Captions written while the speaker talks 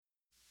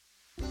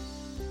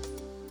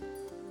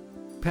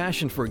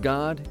passion for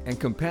God and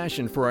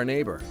compassion for our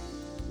neighbor,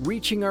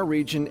 reaching our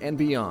region and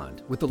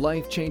beyond with the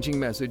life-changing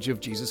message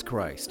of Jesus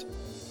Christ.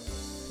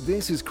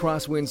 This is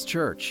Crosswinds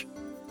Church,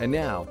 and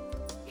now,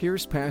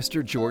 here's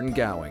Pastor Jordan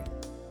Gowing.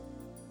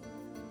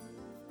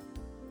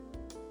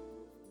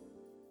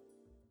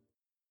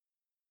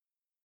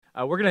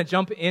 We're going to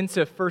jump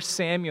into 1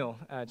 Samuel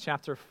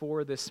chapter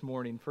 4 this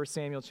morning. 1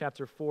 Samuel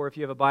chapter 4. If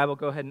you have a Bible,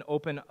 go ahead and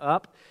open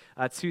up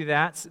to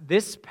that.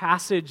 This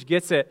passage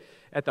gets at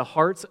the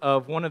heart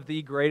of one of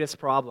the greatest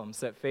problems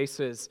that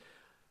faces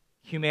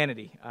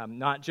humanity,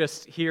 not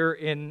just here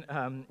in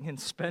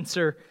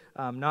Spencer,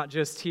 not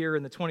just here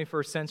in the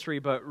 21st century,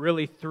 but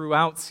really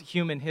throughout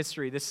human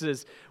history. This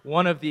is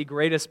one of the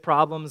greatest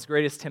problems,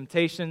 greatest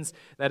temptations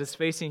that is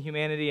facing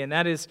humanity, and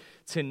that is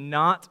to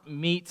not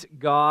meet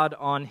God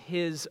on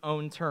His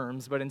own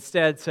terms, but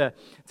instead to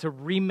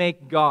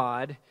remake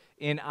God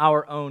in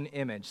our own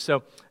image.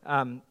 So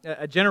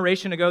a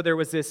generation ago, there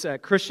was this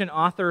Christian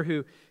author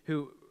who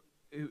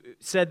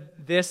said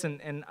this,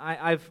 and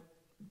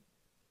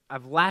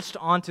I've latched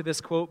onto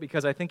this quote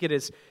because I think it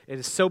is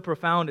so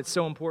profound, it's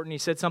so important. He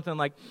said something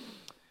like,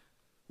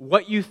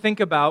 "What you think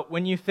about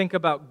when you think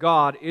about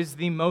God is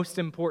the most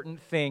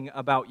important thing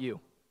about you."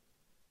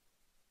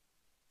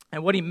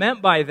 And what he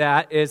meant by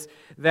that is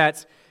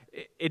that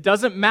it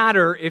doesn't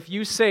matter if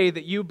you say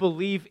that you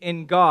believe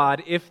in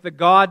God if the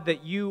God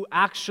that you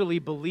actually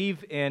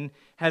believe in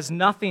has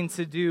nothing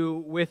to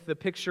do with the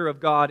picture of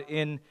God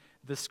in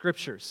the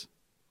Scriptures.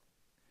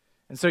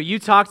 And so you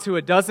talk to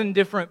a dozen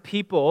different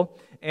people,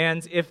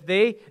 and if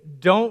they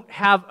don't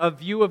have a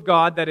view of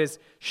God that is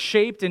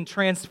shaped and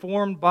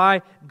transformed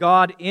by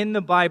God in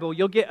the Bible,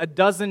 you'll get a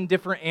dozen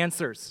different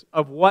answers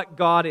of what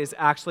God is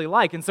actually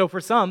like. And so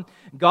for some,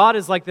 God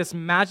is like this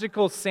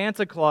magical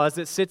Santa Claus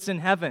that sits in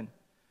heaven.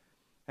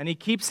 And he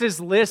keeps his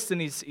list, and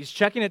he's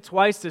checking it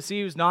twice to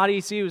see who's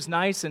naughty, see who's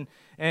nice, and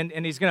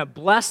he's going to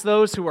bless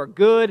those who are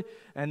good,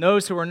 and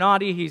those who are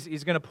naughty,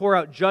 he's going to pour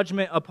out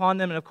judgment upon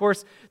them. And of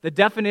course, the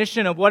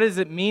definition of what does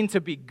it mean to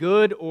be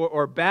good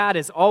or bad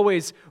is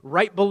always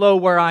right below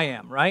where I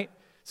am, right?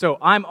 So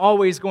I'm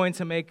always going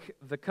to make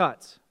the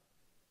cut.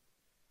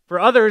 For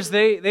others,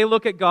 they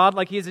look at God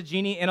like He's a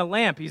genie in a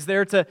lamp. He's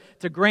there to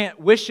grant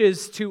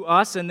wishes to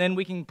us, and then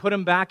we can put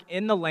Him back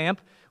in the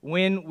lamp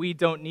when we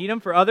don't need Him.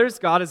 For others,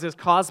 God is this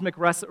cosmic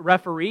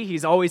referee.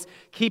 He's always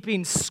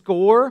keeping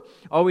score,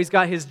 always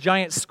got His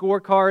giant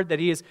scorecard that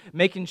He is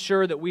making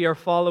sure that we are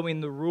following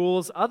the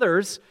rules.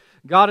 Others,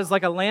 God is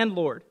like a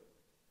landlord.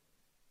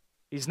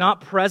 He's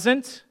not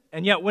present,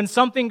 and yet when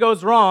something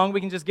goes wrong,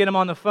 we can just get Him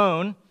on the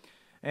phone,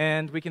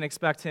 and we can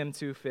expect Him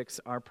to fix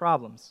our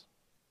problems.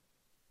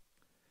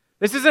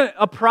 This isn't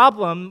a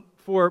problem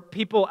for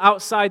people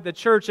outside the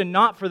church and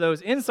not for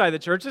those inside the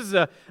church. This is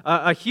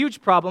a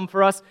huge problem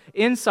for us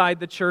inside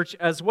the church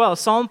as well.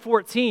 Psalm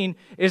 14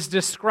 is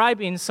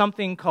describing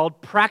something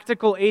called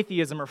practical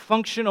atheism or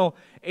functional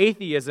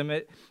atheism.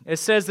 It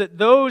says that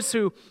those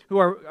who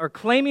are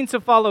claiming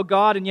to follow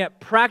God and yet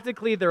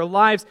practically their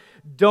lives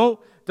don't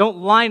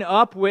line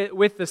up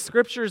with the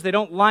Scriptures. They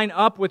don't line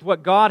up with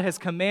what God has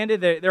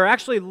commanded. They're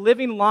actually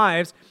living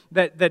lives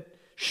that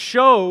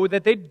show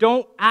that they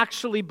don't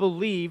actually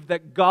believe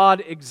that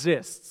God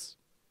exists.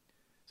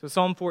 So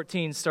Psalm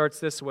 14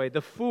 starts this way: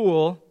 "The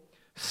fool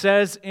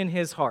says in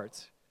his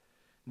heart,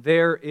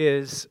 'There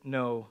is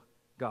no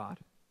God.'"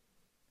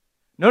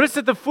 Notice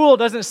that the fool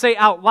doesn't say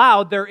out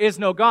loud, "There is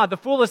no God." The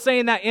fool is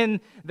saying that in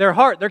their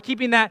heart. They're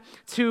keeping that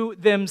to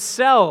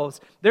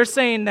themselves. They're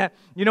saying that,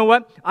 you know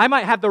what, I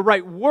might have the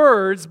right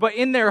words, but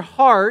in their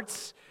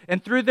hearts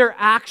and through their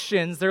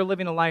actions, they're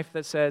living a life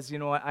that says, you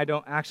know what, I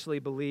don't actually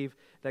believe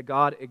that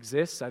God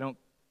exists. I don't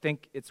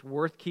think it's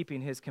worth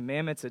keeping His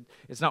commandments.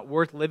 It's not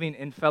worth living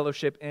in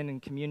fellowship and in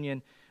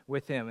communion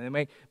with Him. And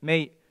they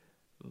may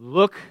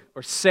look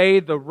or say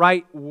the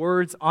right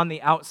words on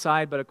the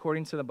outside, but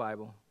according to the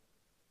Bible,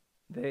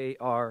 they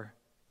are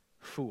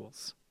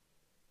fools.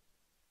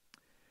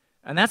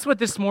 And that's what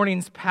this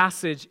morning's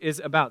passage is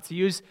about. To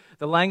use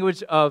the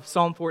language of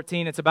Psalm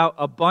 14, it's about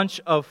a bunch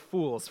of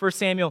fools. 1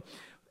 Samuel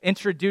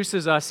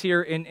introduces us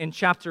here in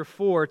chapter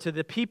 4 to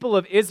the people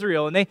of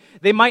Israel, and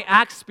they might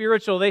act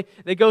spiritual.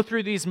 They go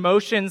through these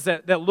motions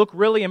that look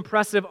really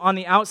impressive on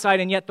the outside,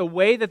 and yet the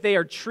way that they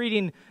are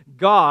treating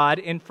God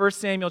in 1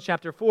 Samuel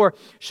chapter 4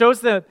 shows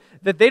that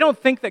they don't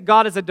think that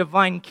God is a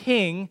divine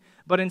king,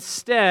 but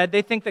instead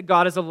they think that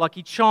God is a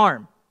lucky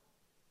charm.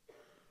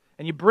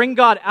 And you bring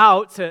God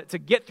out to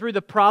get through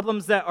the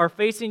problems that are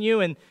facing you,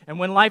 and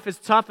when life is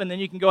tough, and then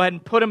you can go ahead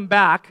and put Him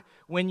back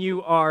when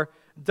you are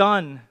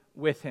done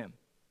with Him.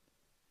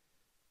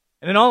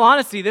 And in all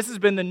honesty, this has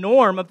been the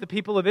norm of the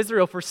people of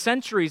Israel for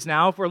centuries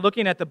now. If we're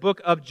looking at the book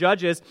of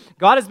Judges,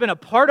 God has been a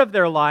part of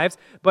their lives,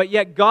 but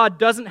yet God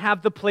doesn't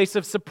have the place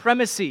of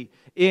supremacy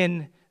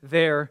in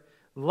their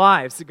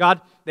lives.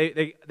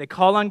 They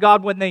call on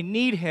God when they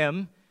need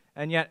Him,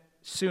 and yet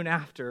soon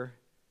after,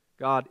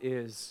 God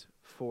is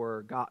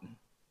forgotten.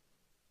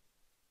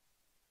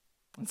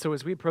 And so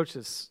as we approach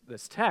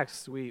this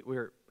text,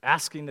 we're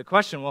asking the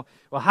question, well,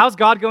 how's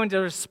God going to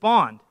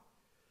respond?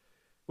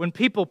 when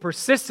people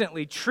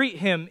persistently treat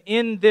him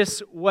in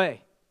this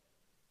way.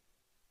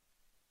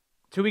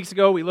 2 weeks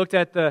ago, we looked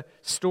at the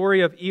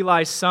story of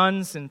Eli's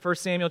sons in 1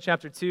 Samuel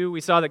chapter 2. We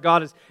saw that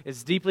God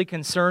is deeply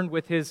concerned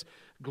with his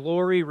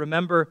glory.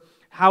 Remember,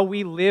 how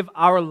we live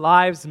our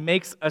lives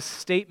makes a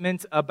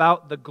statement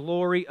about the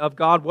glory of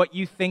God, what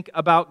you think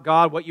about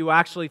God, what you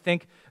actually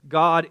think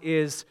God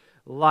is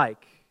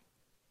like.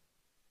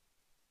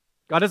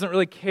 God doesn't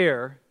really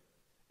care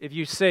if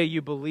you say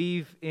you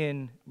believe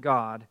in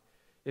God,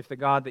 if the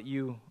God that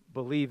you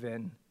believe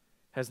in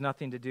has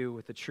nothing to do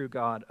with the true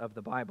God of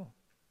the Bible.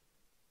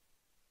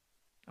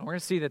 And we're going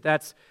to see that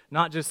that's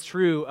not just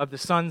true of the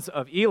sons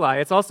of Eli,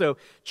 it's also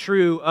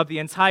true of the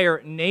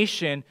entire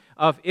nation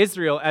of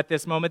Israel at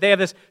this moment. They have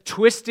this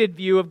twisted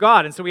view of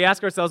God, and so we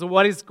ask ourselves, well,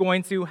 what is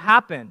going to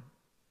happen?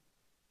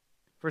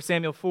 1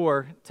 Samuel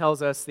 4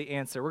 tells us the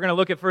answer. We're going to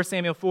look at 1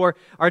 Samuel 4.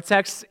 Our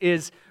text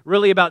is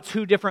really about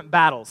two different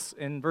battles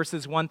in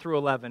verses 1 through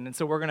 11, and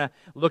so we're going to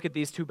look at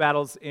these two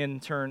battles in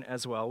turn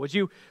as well. Would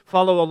you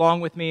follow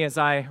along with me as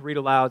I read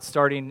aloud,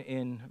 starting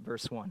in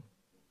verse 1?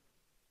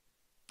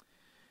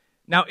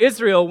 Now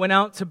Israel went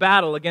out to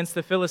battle against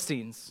the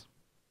Philistines,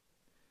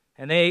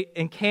 and they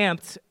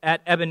encamped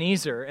at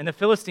Ebenezer, and the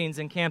Philistines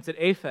encamped at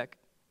Aphek.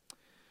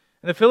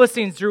 And the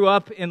Philistines drew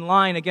up in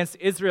line against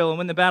Israel, and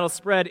when the battle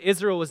spread,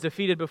 Israel was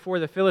defeated before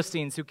the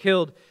Philistines, who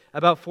killed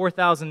about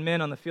 4,000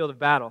 men on the field of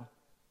battle.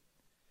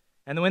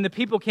 And when the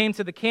people came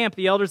to the camp,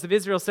 the elders of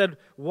Israel said,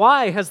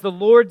 "Why has the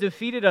Lord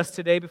defeated us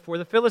today before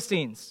the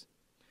Philistines?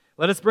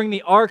 Let us bring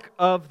the ark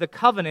of the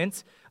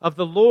covenant of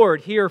the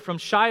Lord here from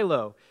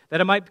Shiloh,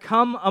 that it might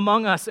come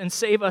among us and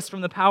save us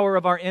from the power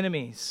of our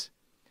enemies."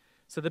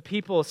 So the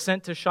people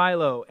sent to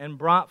Shiloh and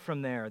brought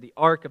from there the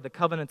ark of the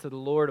covenant of the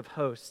Lord of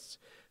hosts,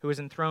 who is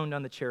enthroned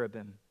on the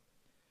cherubim.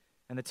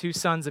 And the two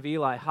sons of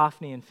Eli,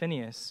 Hophni and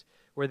Phinehas,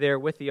 were there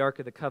with the ark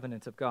of the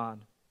covenant of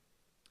God.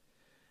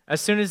 As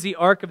soon as the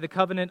ark of the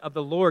covenant of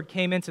the Lord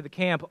came into the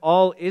camp,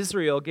 all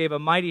Israel gave a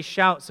mighty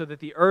shout so that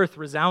the earth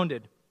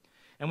resounded.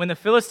 And when the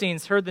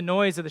Philistines heard the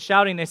noise of the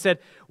shouting, they said,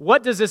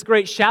 "What does this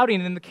great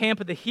shouting in the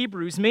camp of the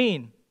Hebrews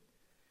mean?"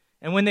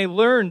 And when they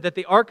learned that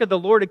the ark of the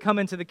Lord had come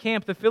into the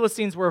camp, the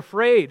Philistines were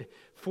afraid,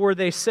 for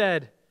they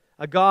said,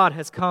 "A god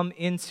has come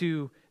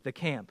into the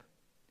camp."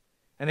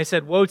 And they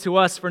said, "Woe to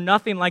us, for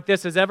nothing like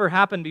this has ever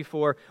happened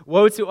before.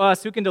 Woe to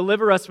us, who can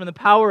deliver us from the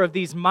power of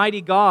these mighty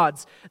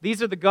gods?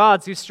 These are the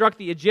gods who struck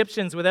the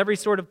Egyptians with every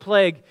sort of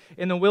plague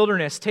in the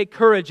wilderness. Take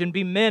courage and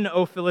be men,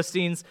 O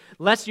Philistines,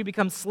 lest you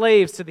become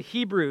slaves to the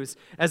Hebrews,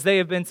 as they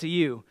have been to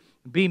you.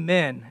 Be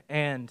men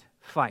and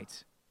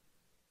fight."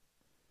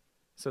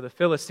 So the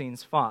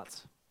Philistines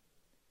fought,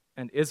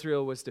 and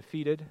Israel was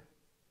defeated,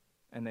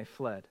 and they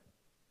fled,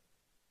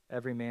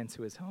 every man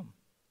to his home.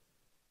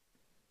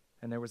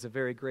 And there was a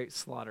very great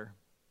slaughter,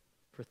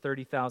 for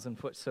 30,000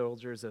 foot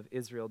soldiers of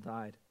Israel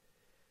died,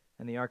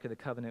 and the ark of the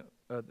covenant,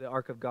 the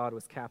ark of God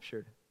was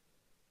captured,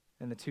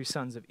 and the two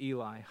sons of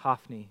Eli,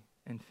 Hophni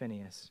and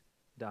Phinehas,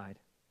 died.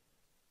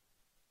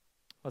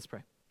 Let's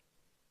pray.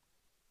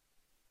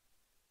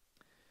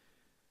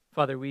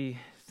 Father, we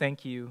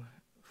thank you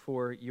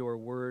for your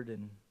word,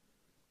 and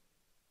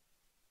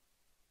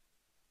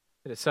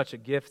it is such a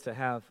gift to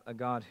have a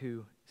God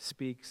who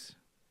speaks.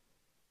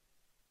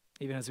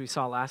 Even as we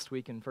saw last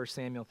week in 1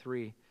 Samuel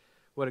 3,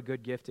 what a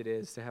good gift it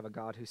is to have a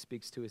God who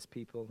speaks to his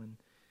people. And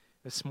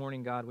this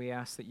morning, God, we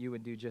ask that you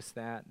would do just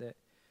that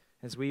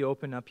as we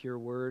open up your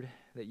word,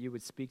 that you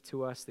would speak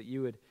to us, that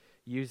you would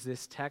use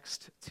this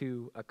text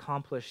to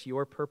accomplish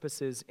your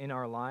purposes in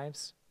our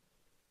lives.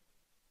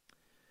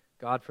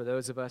 God, for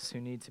those of us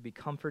who need to be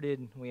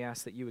comforted, we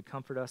ask that you would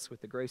comfort us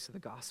with the grace of the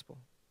gospel.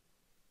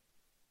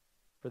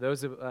 For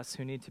those of us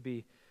who need to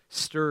be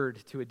stirred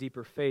to a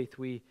deeper faith,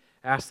 we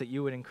ask that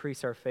you would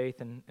increase our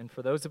faith. And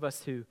for those of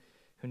us who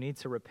need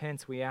to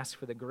repent, we ask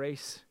for the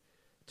grace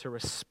to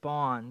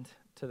respond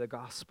to the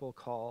gospel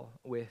call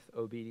with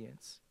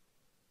obedience.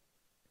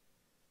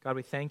 God,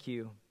 we thank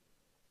you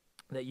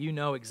that you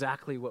know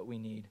exactly what we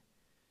need,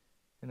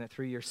 and that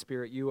through your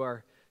Spirit you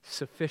are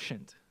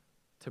sufficient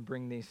to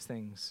bring these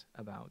things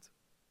about.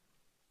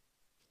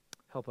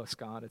 Help us,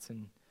 God. It's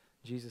in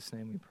Jesus'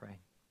 name we pray.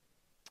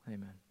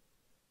 Amen.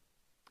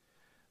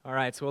 All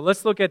right, so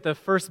let's look at the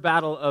first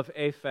battle of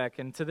Aphek.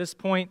 And to this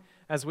point,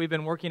 as we've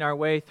been working our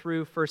way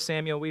through 1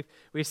 Samuel,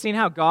 we've seen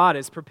how God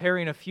is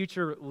preparing a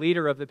future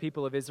leader of the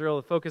people of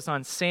Israel to focus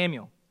on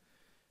Samuel.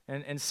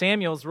 And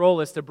Samuel's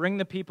role is to bring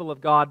the people of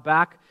God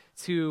back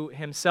to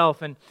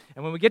himself. And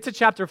when we get to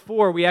chapter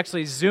 4, we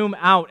actually zoom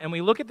out and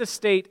we look at the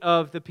state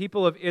of the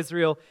people of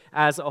Israel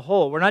as a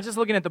whole. We're not just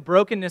looking at the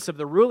brokenness of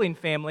the ruling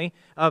family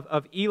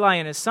of Eli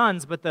and his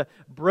sons, but the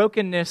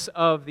brokenness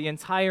of the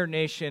entire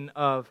nation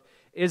of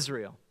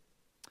Israel.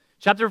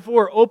 Chapter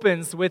 4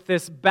 opens with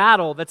this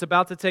battle that's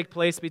about to take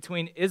place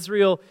between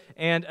Israel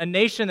and a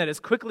nation that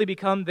has quickly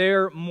become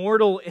their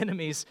mortal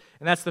enemies,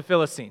 and that's the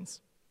Philistines.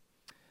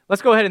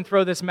 Let's go ahead and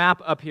throw this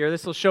map up here.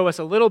 This will show us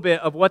a little bit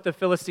of what the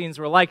Philistines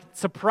were like.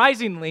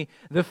 Surprisingly,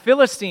 the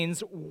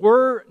Philistines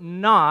were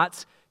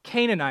not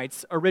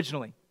Canaanites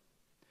originally.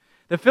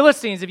 The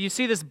Philistines, if you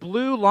see this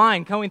blue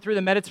line going through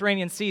the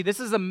Mediterranean Sea, this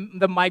is the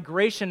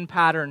migration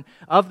pattern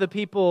of the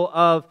people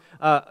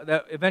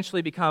that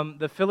eventually become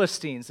the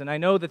Philistines. And I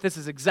know that this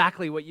is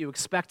exactly what you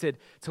expected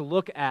to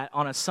look at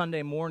on a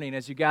Sunday morning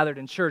as you gathered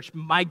in church.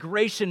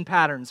 Migration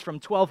patterns from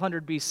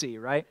 1200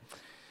 BC, right?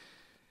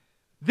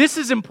 This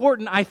is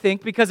important, I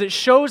think, because it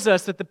shows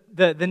us that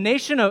the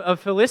nation of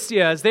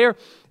Philistia, is they're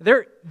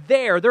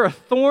a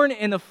thorn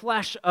in the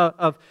flesh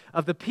of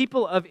the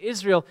people of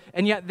Israel,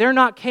 and yet they're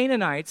not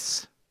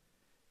Canaanites.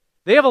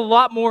 They have a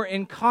lot more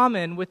in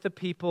common with the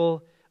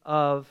people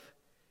of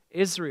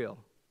Israel.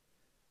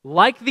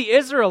 Like the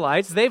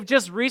Israelites, they've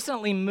just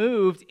recently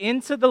moved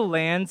into the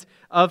land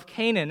of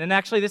Canaan. And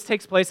actually, this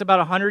takes place about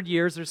 100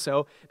 years or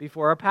so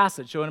before our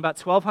passage. So in about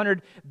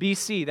 1200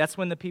 BC, that's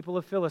when the people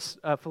of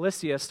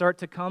Philistia start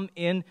to come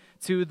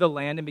into the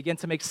land and begin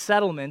to make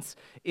settlements.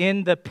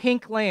 In the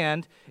pink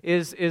land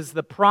is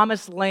the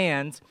promised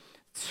land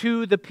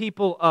to the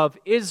people of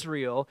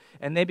Israel,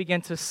 and they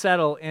begin to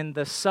settle in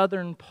the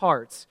southern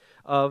parts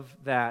of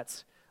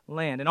that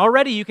land. And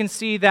already you can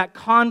see that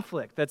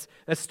conflict that's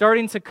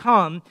starting to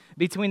come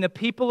between the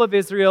people of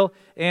Israel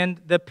and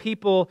the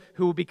people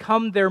who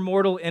become their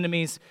mortal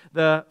enemies,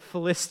 the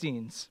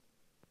Philistines.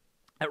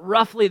 At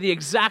roughly the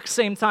exact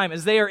same time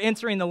as they are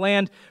entering the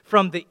land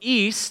from the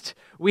east,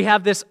 we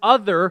have this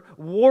other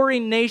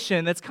warring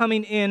nation that's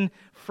coming in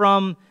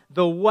from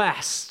the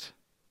west.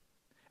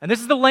 And this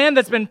is the land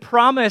that's been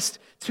promised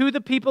to the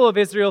people of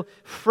Israel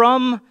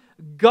from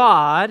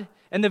God.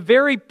 And the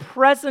very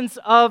presence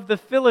of the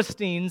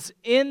Philistines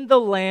in the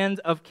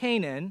land of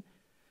Canaan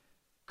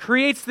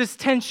creates this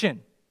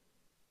tension.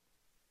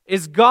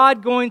 Is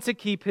God going to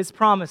keep his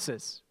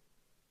promises?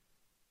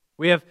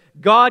 We have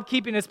God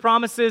keeping his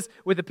promises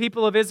with the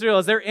people of Israel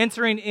as they're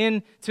entering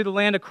into the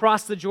land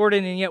across the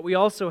Jordan, and yet we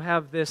also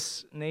have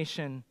this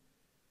nation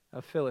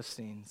of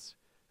Philistines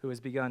who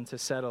has begun to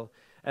settle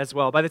as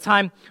well. By the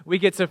time we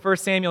get to 1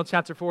 Samuel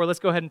chapter 4, let's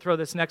go ahead and throw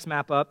this next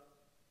map up.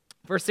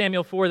 1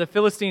 Samuel 4, the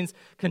Philistines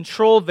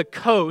controlled the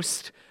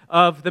coast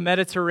of the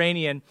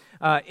Mediterranean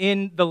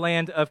in the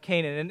land of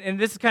Canaan. And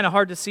this is kind of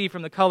hard to see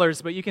from the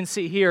colors, but you can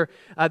see here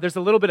there's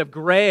a little bit of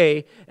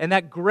gray, and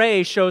that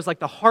gray shows like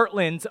the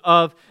heartland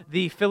of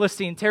the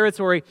Philistine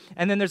territory.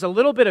 And then there's a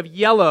little bit of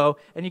yellow,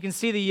 and you can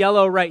see the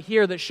yellow right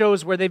here that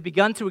shows where they've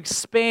begun to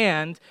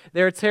expand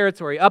their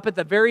territory. Up at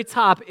the very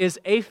top is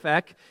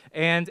Aphek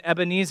and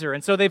Ebenezer.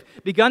 And so they've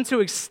begun to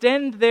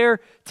extend their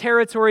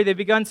territory. They've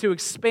begun to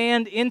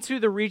expand into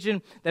the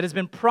region that has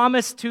been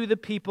promised to the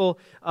people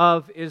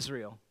of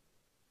Israel.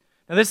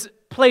 Now this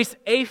place,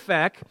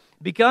 Aphek,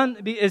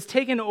 is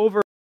taken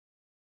over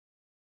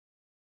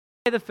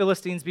by the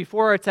Philistines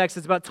before our text.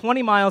 It's about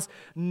 20 miles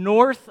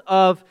north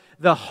of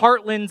the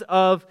heartland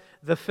of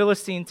the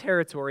Philistine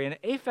territory. And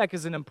Aphek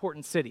is an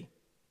important city.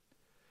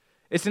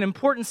 It's an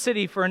important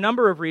city for a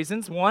number of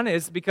reasons. One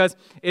is because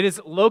it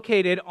is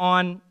located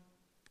on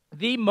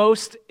the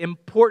most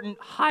important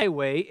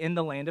highway in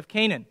the land of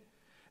Canaan.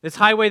 This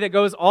highway that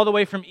goes all the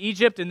way from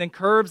Egypt and then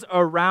curves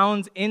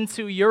around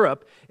into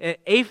Europe,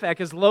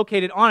 Aphek is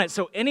located on it.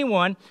 So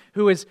anyone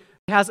who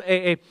has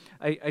a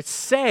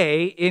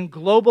say in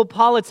global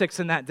politics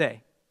in that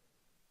day.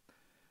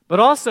 But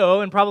also,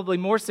 and probably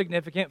more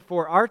significant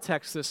for our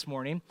text this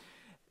morning,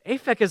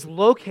 Aphek is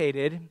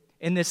located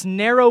in this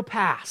narrow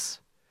pass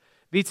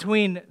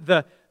between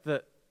the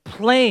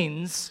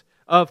plains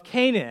of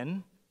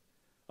Canaan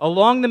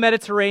along the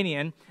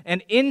Mediterranean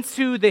and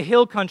into the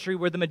hill country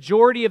where the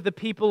majority of the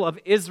people of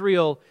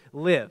Israel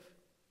live.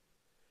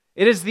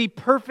 It is the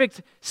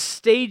perfect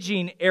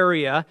staging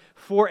area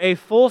for a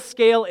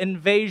full-scale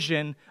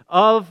invasion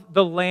of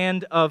the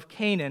land of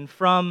Canaan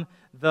from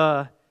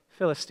the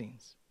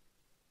Philistines.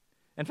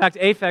 In fact,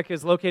 Aphek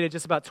is located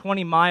just about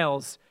 20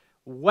 miles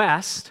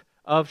west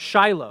of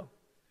Shiloh.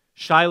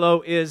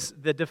 Shiloh is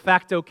the de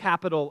facto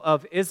capital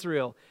of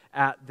Israel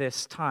at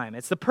this time.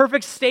 It's the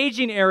perfect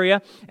staging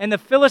area, and the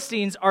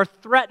Philistines are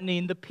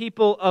threatening the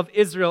people of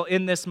Israel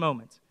in this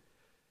moment.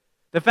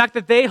 The fact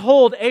that they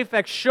hold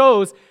Aphek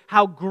shows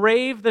how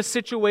grave the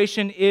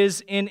situation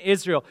is in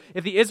Israel.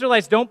 If the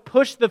Israelites don't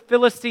push the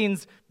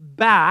Philistines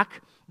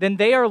back, then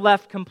they are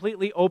left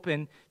completely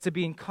open to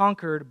being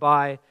conquered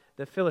by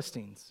the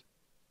Philistines.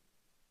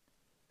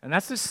 And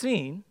that's the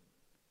scene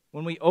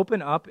when we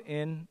open up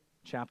in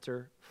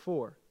chapter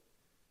 4.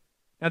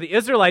 Now, the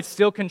Israelites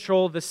still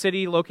control the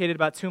city located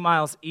about 2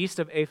 miles east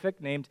of Aphek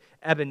named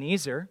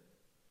Ebenezer.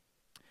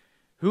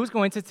 Who's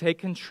going to take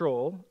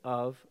control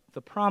of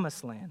the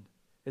promised land?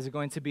 Is it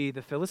going to be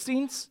the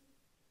Philistines,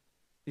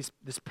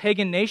 this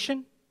pagan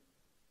nation,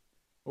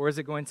 or is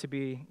it going to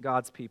be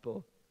God's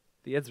people,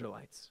 the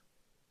Israelites?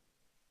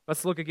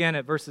 Let's look again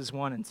at verses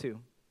 1 and 2.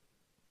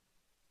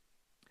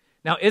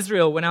 Now,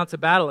 Israel went out to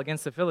battle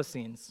against the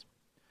Philistines.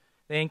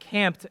 They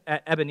encamped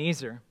at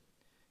Ebenezer,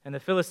 and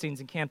the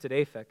Philistines encamped at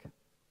Aphek.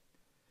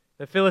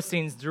 The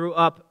Philistines drew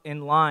up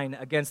in line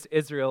against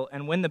Israel,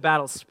 and when the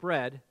battle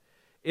spread,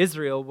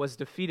 Israel was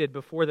defeated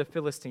before the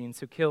Philistines,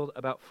 who killed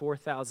about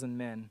 4,000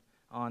 men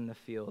on the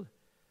field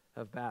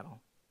of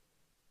battle.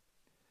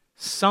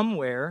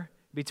 Somewhere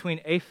between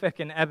Aphek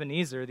and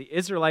Ebenezer, the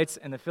Israelites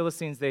and the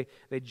Philistines, they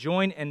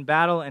join in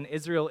battle and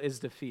Israel is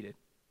defeated.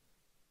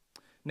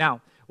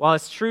 Now, while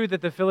it's true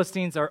that the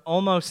Philistines are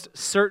almost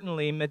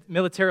certainly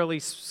militarily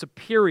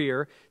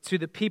superior to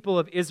the people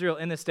of Israel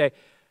in this day,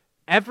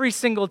 every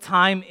single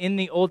time in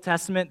the Old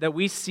Testament that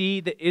we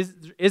see the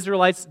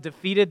Israelites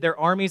defeated, their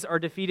armies are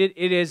defeated,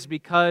 it is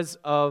because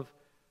of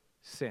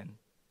sin.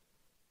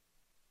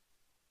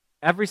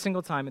 Every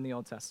single time in the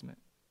Old Testament.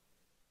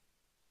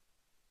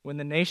 When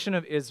the nation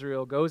of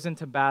Israel goes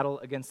into battle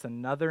against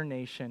another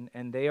nation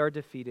and they are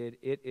defeated,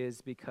 it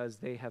is because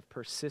they have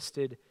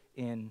persisted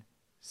in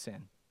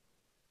sin.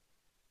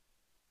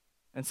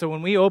 And so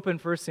when we open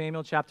 1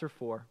 Samuel chapter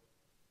 4,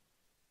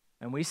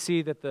 and we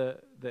see that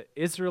the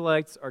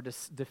Israelites are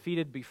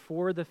defeated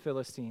before the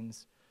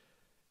Philistines,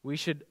 we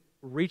should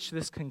reach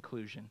this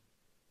conclusion.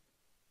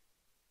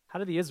 How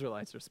did the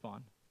Israelites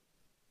respond?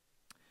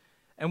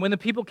 And when the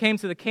people came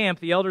to the camp,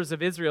 the elders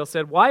of Israel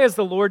said, "Why has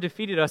the Lord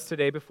defeated us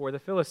today before the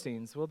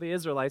Philistines?" Well, the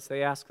Israelites,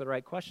 they ask the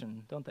right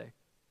question, don't they?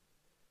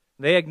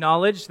 They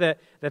acknowledge that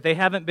they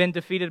haven't been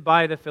defeated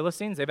by the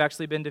Philistines. They've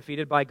actually been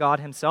defeated by God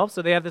himself.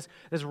 So they have this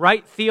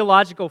right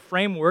theological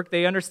framework.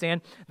 They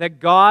understand that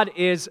God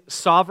is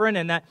sovereign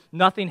and that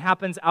nothing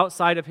happens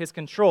outside of his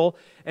control.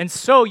 And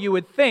so you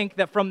would think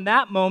that from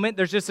that moment,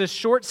 there's just a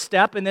short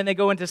step, and then they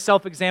go into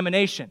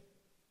self-examination.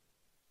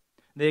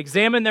 They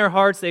examine their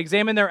hearts, they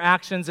examine their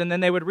actions, and then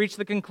they would reach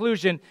the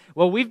conclusion,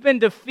 well, we've been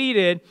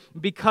defeated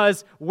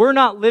because we're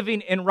not living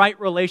in right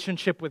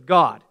relationship with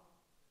God.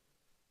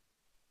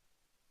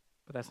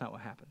 But that's not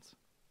what happens.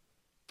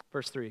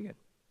 Verse 3 again.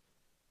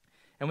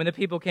 And when the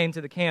people came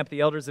to the camp,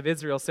 the elders of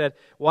Israel said,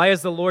 "Why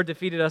has the Lord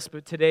defeated us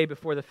today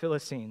before the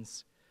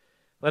Philistines?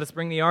 Let us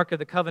bring the ark of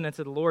the covenant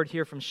of the Lord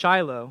here from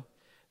Shiloh,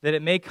 that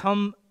it may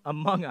come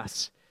among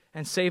us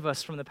and save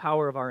us from the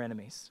power of our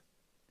enemies."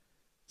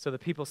 So the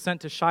people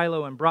sent to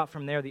Shiloh and brought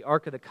from there the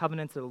ark of the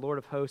covenant of the Lord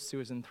of hosts, who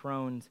is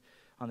enthroned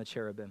on the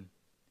cherubim.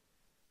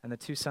 And the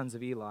two sons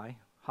of Eli,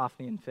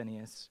 Hophni and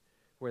Phinehas,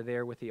 were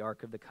there with the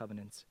ark of the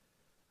covenant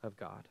of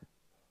God.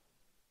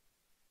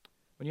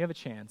 When you have a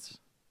chance,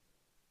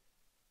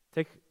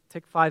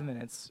 take 5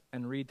 minutes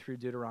and read through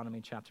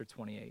Deuteronomy chapter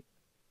 28.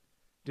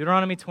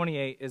 Deuteronomy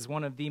 28 is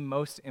one of the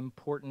most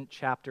important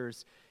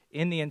chapters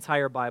in the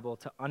entire Bible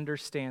to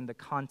understand the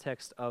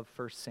context of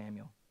 1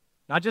 Samuel.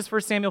 Not just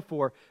 1 Samuel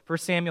 4, 1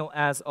 Samuel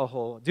as a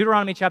whole.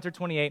 Deuteronomy chapter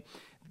 28,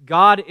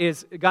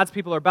 God's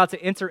people are about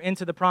to enter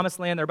into the promised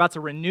land. They're about to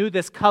renew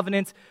this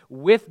covenant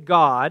with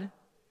God.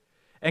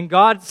 And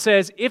God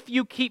says, if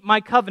you keep my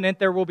covenant,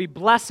 there will be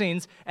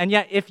blessings. And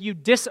yet, if you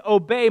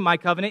disobey my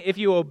covenant, if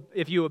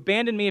you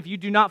abandon me, if you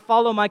do not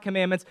follow my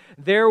commandments,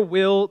 there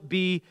will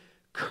be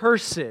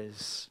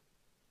curses.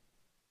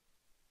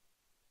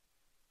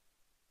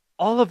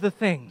 All of the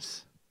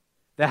things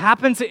that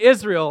happen to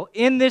Israel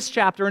in this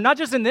chapter, and not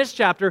just in this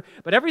chapter,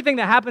 but everything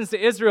that happens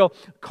to Israel,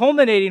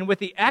 culminating with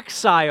the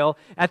exile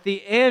at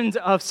the end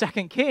of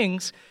 2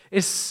 Kings,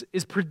 is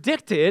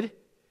predicted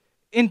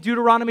in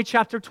Deuteronomy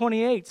chapter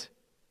 28.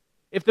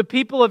 If the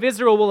people of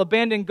Israel will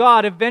abandon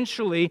God,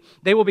 eventually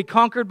they will be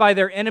conquered by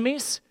their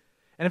enemies.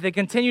 And if they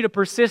continue to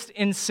persist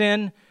in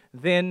sin,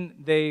 then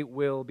they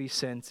will be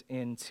sent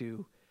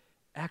into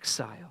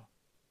exile.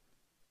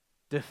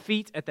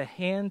 Defeat at the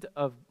hand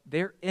of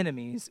their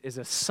enemies is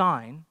a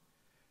sign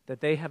that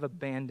they have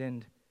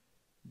abandoned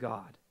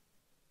God.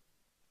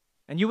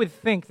 And you would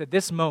think that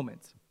this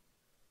moment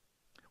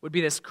would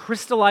be this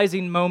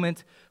crystallizing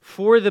moment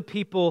for the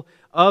people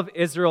of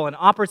Israel, an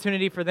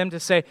opportunity for them to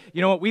say,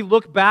 you know what, we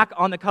look back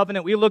on the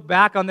covenant, we look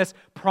back on this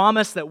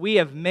promise that we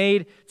have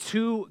made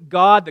to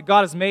God, that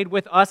God has made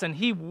with us, and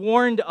He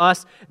warned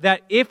us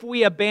that if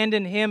we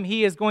abandon Him,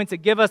 He is going to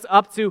give us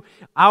up to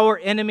our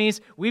enemies.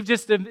 We've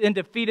just been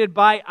defeated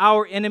by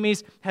our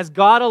enemies. Has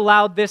God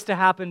allowed this to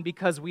happen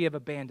because we have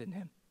abandoned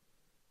Him?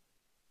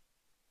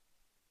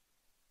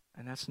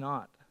 And that's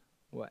not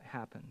what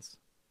happens.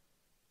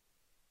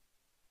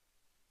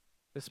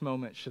 This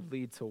moment should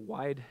lead to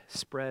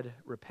widespread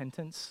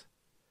repentance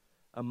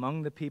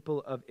among the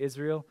people of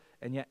Israel,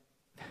 and yet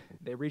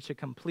they reach a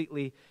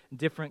completely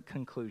different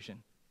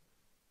conclusion.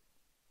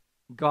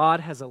 God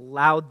has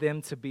allowed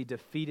them to be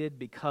defeated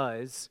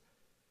because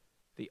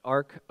the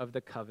Ark of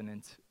the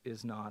Covenant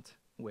is not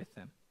with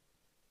them.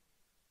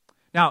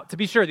 Now, to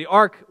be sure, the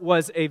Ark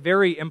was a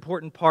very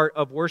important part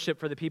of worship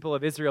for the people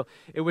of Israel.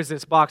 It was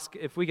this box.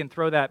 If we can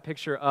throw that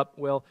picture up,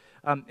 Will.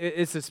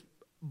 It's this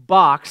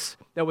box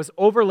that was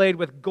overlaid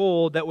with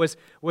gold that was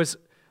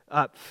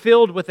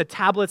filled with the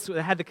tablets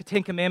that had the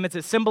Ten Commandments.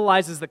 It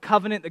symbolizes the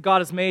covenant that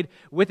God has made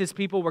with His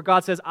people, where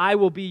God says, I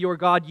will be your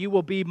God, you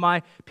will be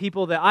my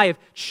people, that I have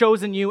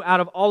chosen you out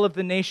of all of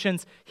the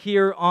nations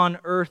here on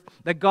earth,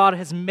 that God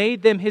has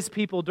made them His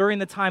people during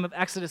the time of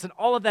Exodus, and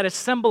all of that is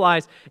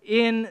symbolized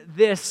in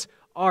this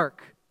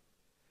ark.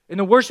 In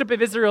the worship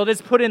of Israel, it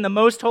is put in the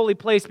most holy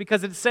place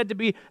because it is said to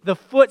be the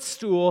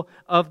footstool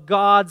of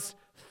God's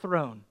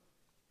throne.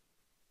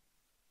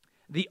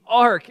 The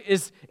ark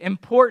is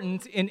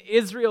important in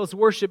Israel's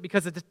worship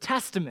because it's a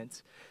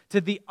testament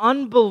to the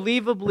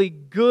unbelievably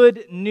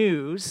good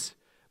news,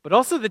 but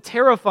also the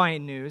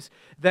terrifying news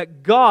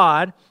that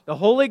God, the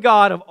holy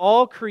God of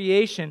all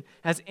creation,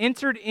 has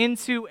entered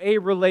into a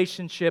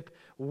relationship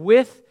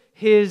with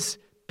His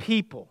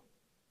people.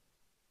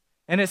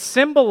 And it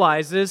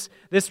symbolizes,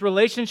 this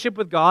relationship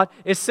with God,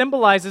 it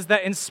symbolizes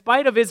that in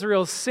spite of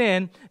Israel's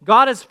sin,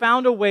 God has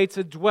found a way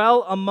to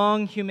dwell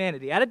among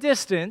humanity at a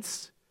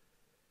distance,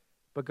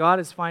 but God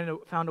has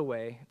found a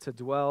way to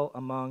dwell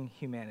among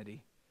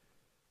humanity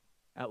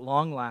at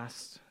long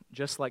last,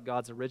 just like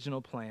God's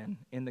original plan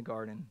in the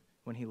garden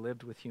when He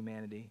lived with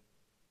humanity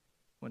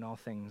when all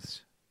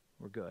things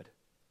were good.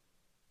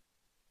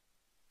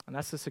 And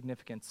that's the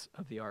significance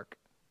of the ark.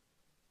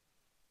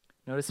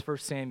 Notice 1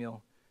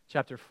 Samuel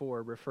chapter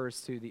 4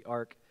 refers to the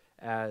ark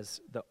as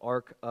the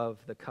Ark of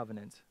the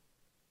Covenant.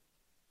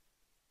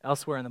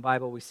 Elsewhere in the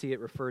Bible, we see it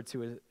referred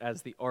to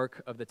as the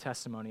Ark of the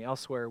Testimony.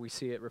 Elsewhere, we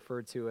see it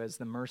referred to as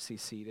the mercy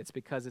seat. It's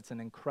because it's an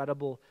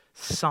incredible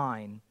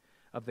sign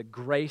of the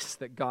grace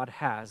that God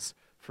has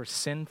for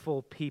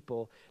sinful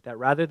people, that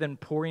rather than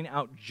pouring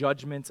out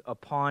judgment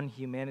upon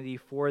humanity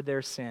for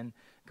their sin,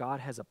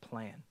 God has a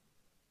plan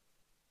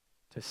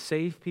to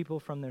save people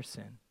from their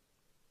sin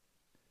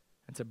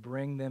and to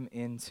bring them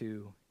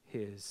into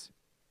His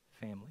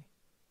family.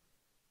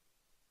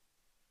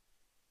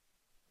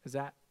 Is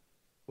that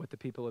what the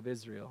people of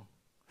Israel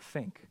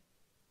think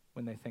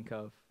when they think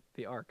of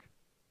the ark?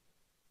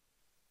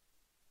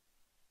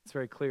 It's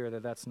very clear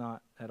that that's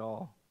not at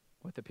all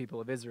what the people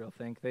of Israel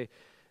think. They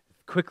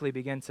quickly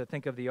begin to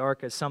think of the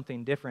ark as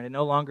something different. It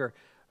no longer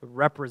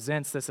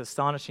represents this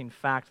astonishing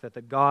fact that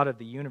the God of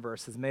the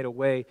universe has made a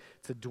way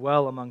to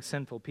dwell among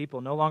sinful people.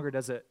 No longer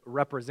does it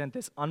represent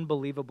this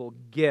unbelievable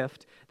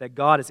gift that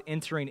God is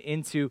entering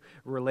into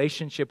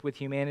relationship with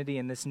humanity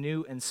in this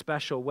new and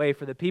special way.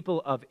 For the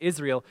people of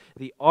Israel,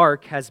 the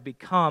ark has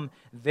become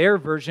their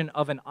version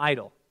of an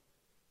idol.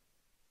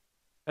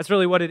 That's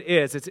really what it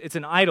is. It's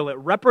an idol. It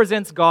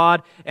represents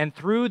God, and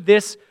through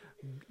this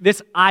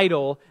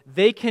idol,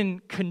 they can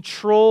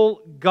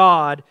control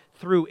God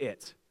through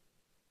it.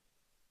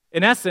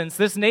 In essence,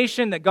 this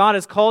nation that God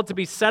has called to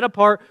be set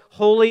apart,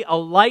 holy, a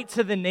light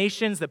to the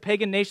nations, the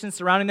pagan nations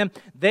surrounding them,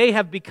 they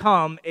have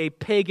become a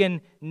pagan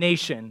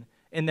nation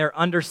in their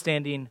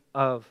understanding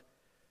of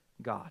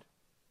God.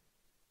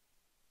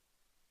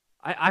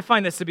 I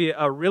find this to be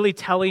a really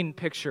telling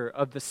picture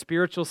of the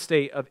spiritual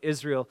state of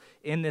Israel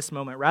in this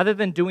moment. Rather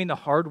than doing the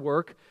hard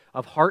work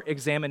of heart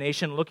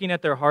examination, looking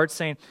at their hearts,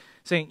 saying,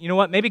 you know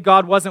what, maybe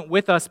God wasn't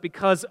with us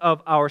because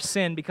of our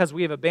sin, because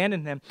we have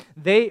abandoned Him.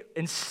 They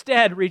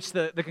instead reach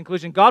the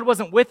conclusion, God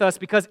wasn't with us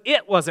because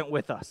it wasn't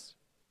with us.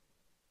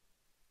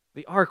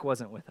 The ark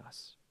wasn't with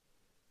us.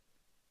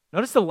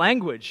 Notice the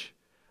language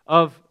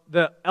of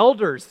the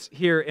elders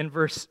here in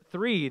verse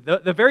 3,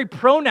 the very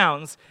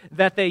pronouns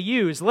that they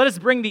use. Let us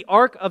bring the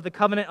ark of the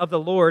covenant of the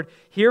Lord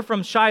here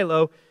from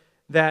Shiloh,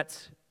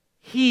 that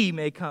He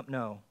may come,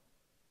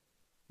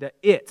 that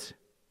it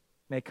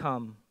may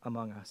come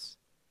among us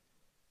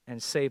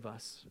and save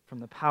us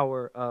from the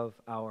power of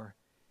our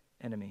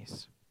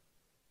enemies.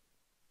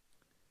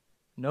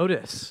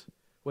 Notice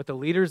what the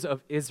leaders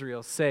of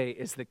Israel say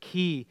is the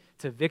key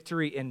to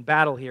victory in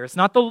battle here. It's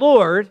not the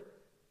Lord,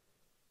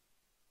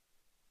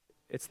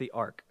 it's the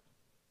ark.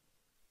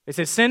 It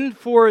says, send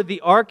for the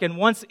ark, and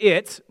once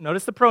it,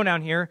 notice the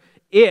pronoun here,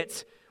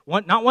 it,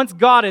 not once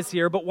God is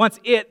here, but once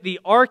it, the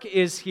ark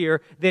is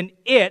here, then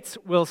it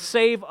will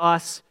save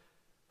us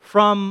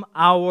from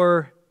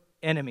our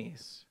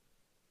enemies.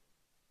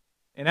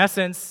 In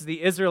essence,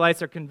 the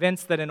Israelites are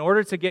convinced that in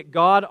order to get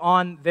God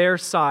on their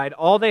side,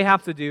 all they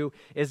have to do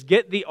is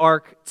get the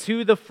ark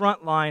to the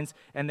front lines,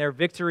 and their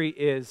victory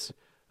is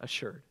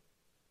assured.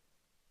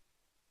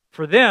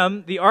 For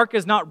them, the ark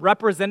is not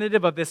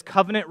representative of this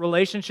covenant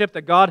relationship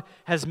that God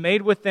has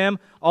made with them,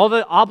 all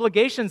the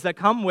obligations that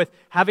come with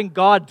having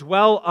God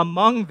dwell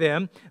among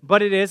them,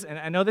 but it is, and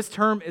I know this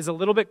term is a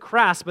little bit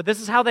crass, but this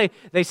is how they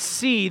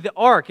see the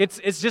ark. It's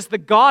just the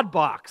God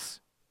box.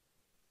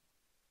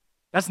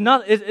 It's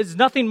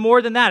nothing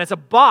more than that. It's a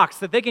box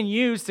that they can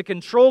use to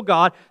control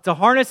God, to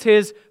harness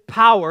His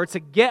power, to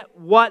get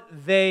what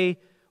they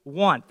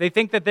want. They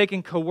think that they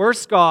can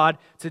coerce God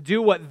to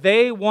do what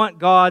they want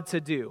God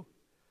to do.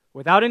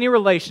 Without any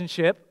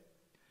relationship,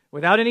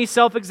 without any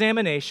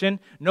self-examination,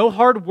 no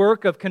hard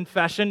work of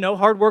confession, no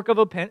hard work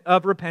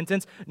of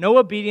repentance, no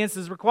obedience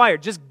is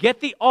required. Just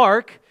get the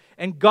ark,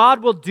 and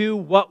God will do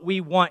what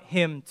we want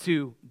Him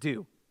to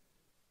do.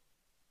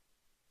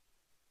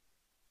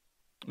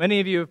 Many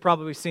of you have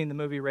probably seen the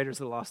movie Raiders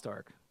of the Lost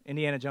Ark,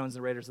 Indiana Jones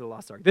and the Raiders of the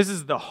Lost Ark. This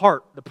is the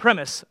heart, the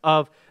premise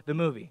of the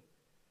movie.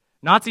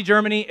 Nazi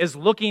Germany is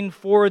looking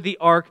for the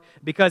ark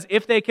because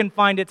if they can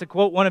find it, to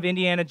quote one of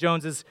Indiana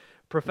Jones's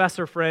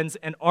professor friends,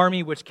 an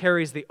army which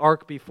carries the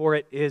ark before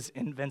it is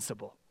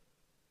invincible.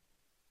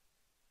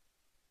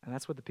 And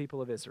that's what the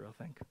people of Israel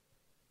think.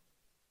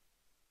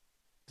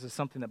 This is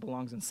something that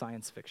belongs in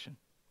science fiction.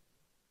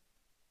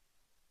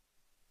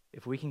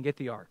 If we can get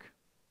the ark,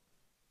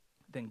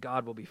 then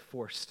God will be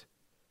forced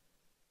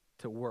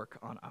to work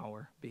on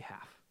our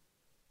behalf.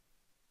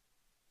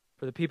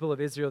 For the people of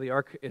Israel, the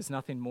ark is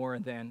nothing more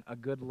than a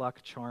good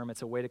luck charm.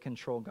 It's a way to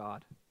control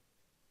God.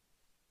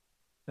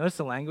 Notice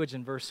the language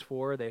in verse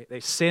 4. They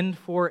sinned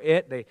for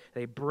it.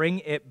 They bring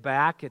it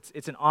back.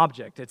 It's an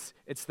object.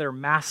 It's their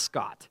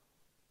mascot.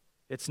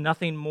 It's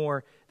nothing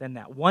more than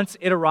that. Once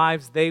it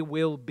arrives, they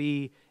will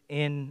be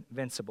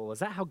invincible. Is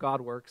that how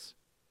God works?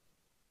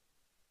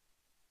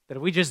 That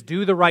if we just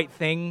do the right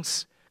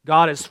things,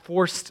 God is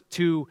forced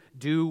to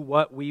do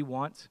what we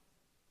want?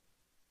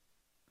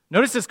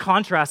 Notice this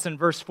contrast in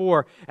verse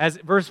 4. As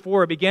verse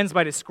 4 begins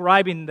by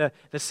describing the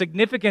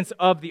significance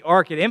of the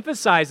ark. It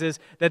emphasizes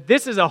that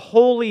this is a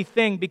holy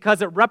thing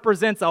because it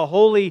represents a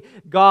holy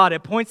God.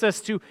 It points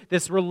us to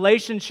this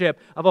relationship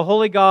of a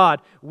holy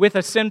God with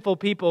a sinful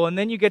people. And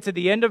then you get to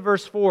the end of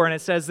verse 4 and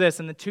it says this,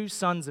 and the two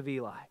sons of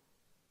Eli,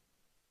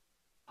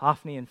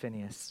 Hophni and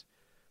Phinehas,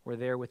 were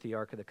there with the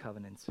ark of the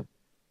covenant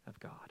of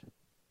God.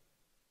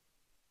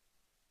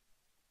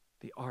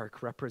 The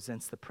ark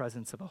represents the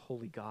presence of a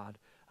holy God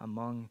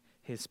among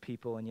his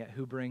people, and yet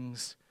who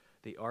brings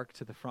the ark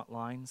to the front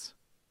lines?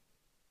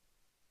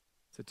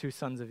 It's the two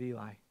sons of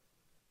Eli.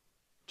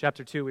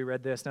 Chapter 2, we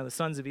read this. Now the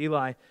sons of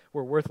Eli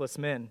were worthless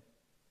men.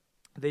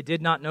 They did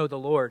not know the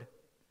Lord.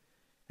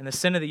 And the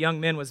sin of the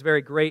young men was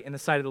very great in the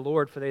sight of the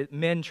Lord, for the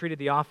men treated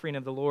the offering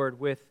of the Lord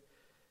with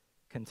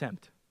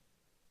contempt.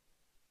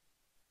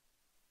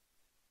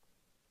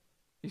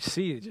 You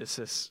see just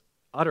this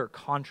utter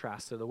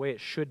contrast to the way it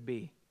should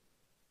be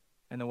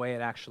and the way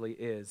it actually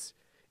is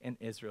in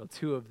Israel.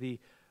 Two of the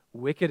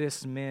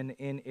wickedest men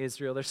in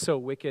Israel. They're so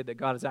wicked that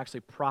God has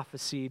actually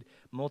prophesied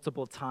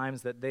multiple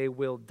times that they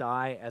will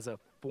die as a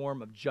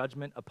form of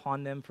judgment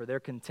upon them for their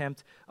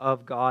contempt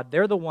of God.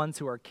 They're the ones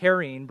who are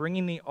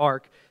bringing the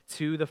ark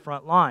to the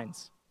front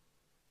lines.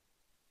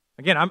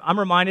 Again, I'm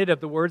reminded of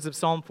the words of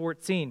Psalm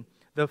 14.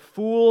 The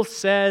fool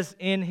says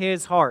in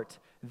his heart,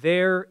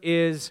 there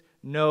is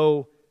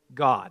no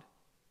God.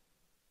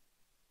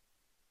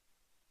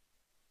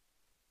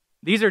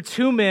 These are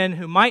two men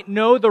who might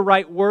know the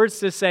right words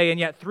to say, and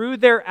yet through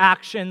their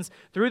actions,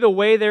 through the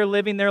way they're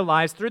living their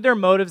lives, through their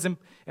motives,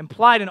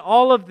 implied in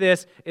all of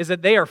this is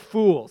that they are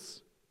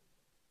fools.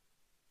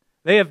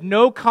 They have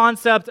no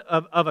concept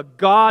of a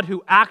God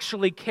who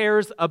actually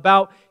cares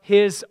about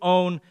his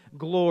own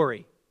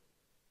glory.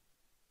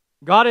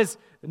 God is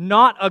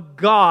not a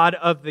God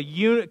of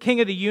the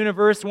King of the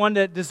universe, one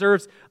that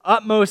deserves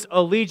utmost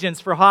allegiance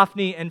for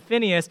Hophni and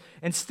Phinehas.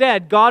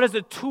 Instead, God is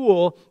a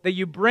tool that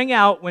you bring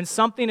out when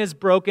something is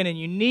broken and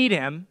you need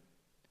him,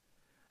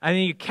 and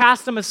then you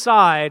cast him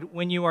aside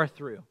when you are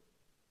through.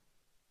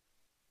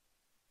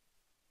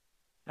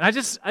 And I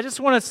just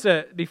want us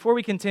to, before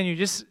we continue,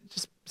 just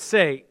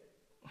say,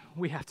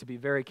 we have to be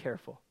very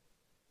careful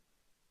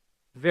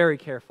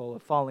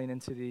of falling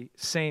into the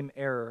same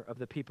error of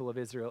the people of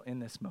Israel in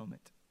this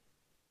moment.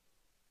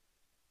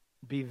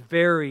 Be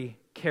very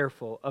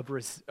careful of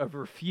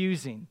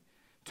refusing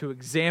to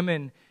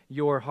examine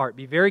your heart.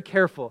 Be very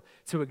careful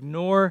to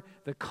ignore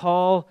the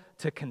call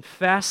to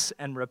confess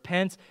and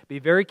repent. Be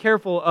very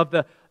careful of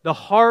the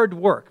hard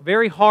work,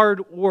 very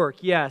hard work,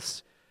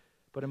 yes,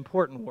 but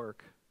important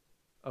work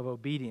of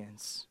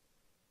obedience.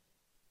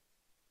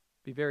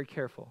 Be very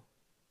careful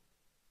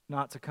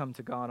not to come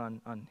to God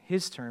on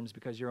his terms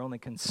because you're only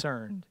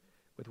concerned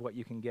with what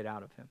you can get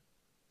out of him.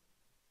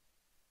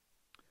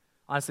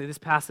 Honestly, this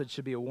passage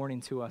should be a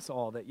warning to us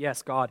all that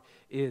yes, God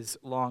is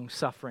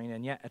long-suffering,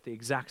 and yet at the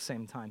exact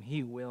same time,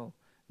 he will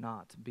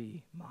not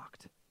be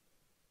mocked.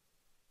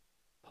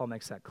 Paul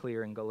makes that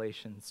clear in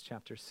Galatians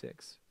chapter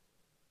 6.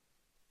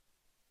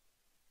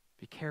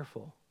 Be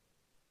careful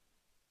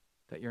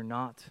that you're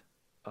not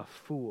a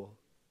fool,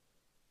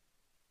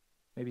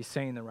 maybe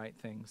saying the right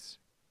things,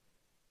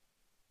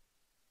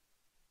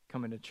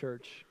 coming to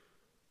church,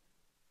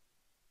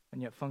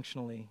 and yet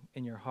functionally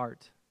in your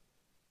heart,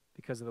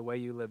 because of the way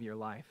you live your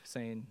life,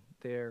 saying,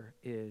 there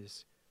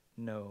is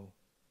no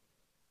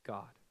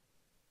God.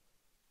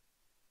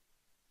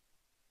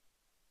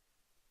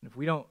 And if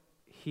we don't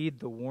heed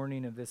the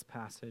warning of this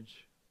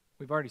passage,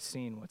 we've already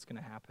seen what's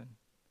going to happen.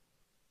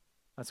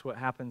 That's what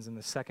happens in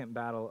the second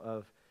battle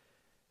of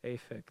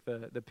Aphek.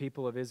 The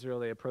people of Israel,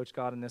 they approach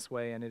God in this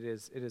way, and it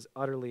is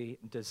utterly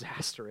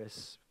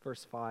disastrous.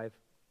 Verse 5.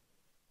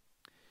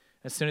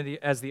 As soon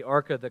as the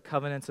ark of the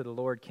covenants of the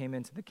Lord came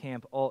into the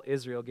camp, all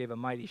Israel gave a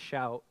mighty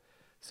shout,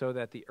 so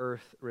that the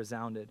earth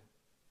resounded.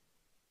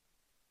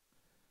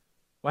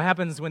 What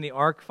happens when the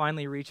ark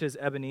finally reaches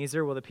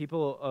Ebenezer? Well, the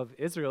people of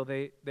Israel,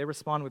 they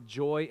respond with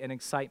joy and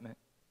excitement.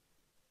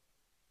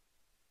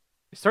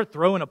 They start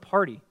throwing a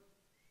party.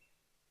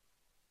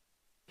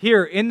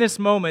 Here, in this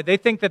moment, they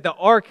think that the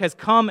ark has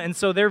come, and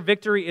so their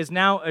victory is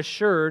now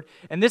assured.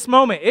 And this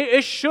moment,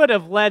 it should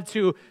have led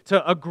to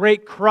a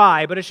great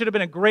cry, but it should have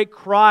been a great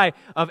cry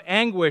of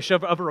anguish,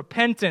 of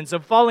repentance,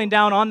 of falling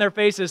down on their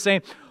faces,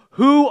 saying,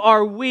 who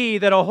are we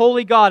that a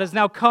holy God has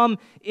now come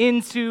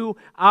into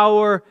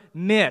our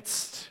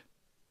midst?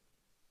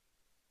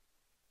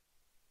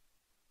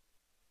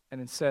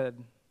 And instead,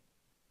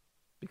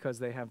 because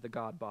they have the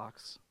God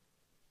box,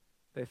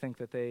 they think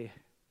that they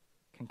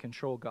can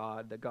control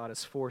God, that God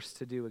is forced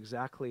to do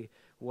exactly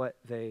what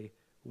they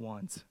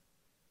want.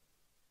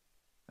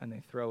 And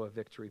they throw a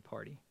victory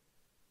party.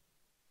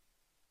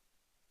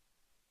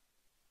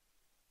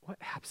 What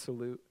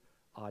absolute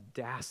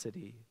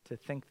audacity to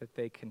think that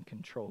they can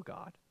control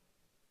God.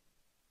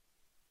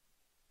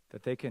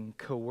 That they can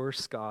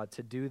coerce God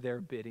to do their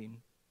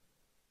bidding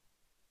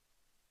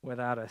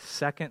without a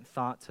second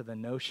thought to the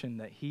notion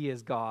that He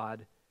is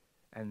God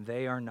and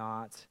they are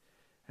not.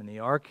 And the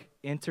ark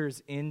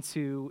enters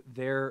into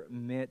their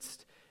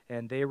midst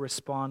and they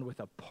respond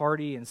with a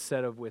party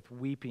instead of with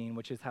weeping,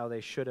 which is how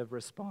they should have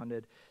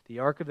responded. The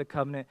Ark of the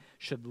Covenant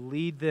should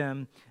lead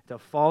them to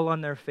fall on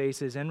their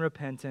faces in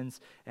repentance,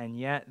 and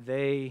yet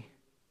they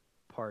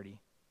party.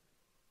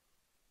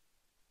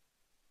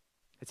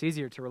 It's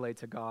easier to relate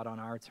to God on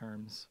our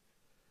terms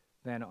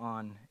than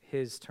on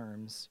His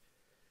terms.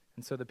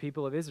 And so the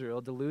people of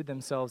Israel delude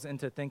themselves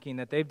into thinking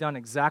that they've done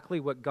exactly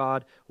what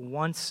God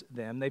wants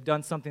them. They've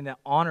done something that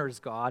honors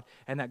God,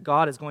 and that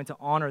God is going to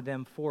honor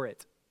them for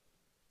it.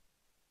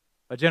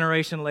 A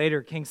generation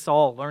later, King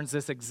Saul learns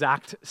this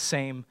exact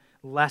same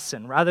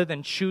lesson. Rather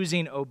than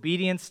choosing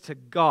obedience to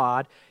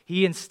God,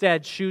 he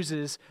instead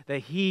chooses that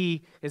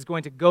he is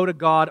going to go to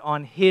God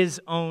on his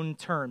own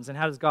terms. And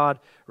how does God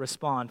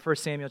respond? 1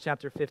 Samuel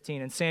chapter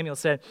 15. And Samuel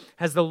said,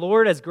 "Has the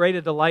Lord as great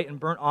a delight in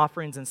burnt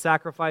offerings and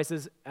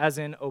sacrifices as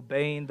in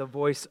obeying the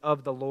voice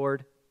of the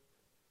Lord?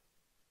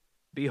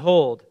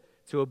 Behold,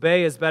 to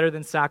obey is better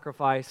than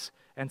sacrifice,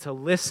 and to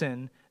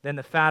listen than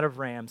the fat of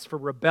rams. For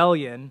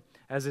rebellion,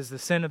 as is the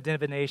sin of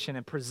divination,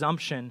 and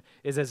presumption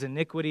is as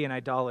iniquity and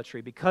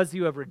idolatry. Because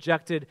you have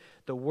rejected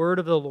the word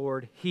of the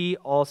Lord, He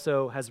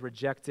also has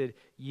rejected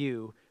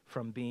you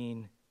from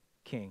being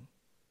king."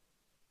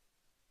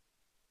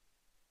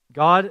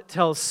 God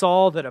tells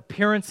Saul that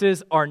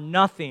appearances are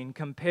nothing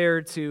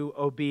compared to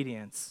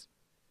obedience.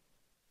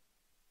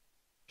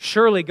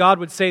 Surely God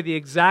would say the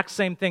exact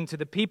same thing to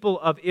the people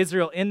of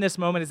Israel in this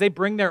moment as they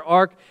bring their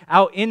ark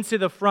out into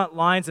the front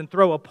lines and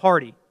throw a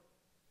party.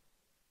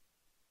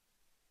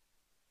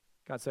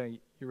 God saying,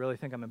 "You really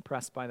think I'm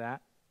impressed by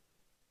that?"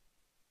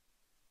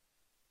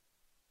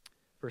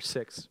 Verse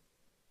 6.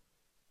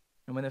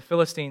 And when the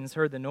Philistines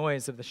heard the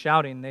noise of the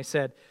shouting, they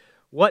said,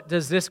 "What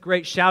does this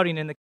great shouting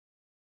in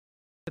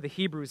the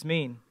Hebrews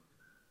mean?"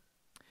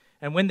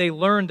 And when they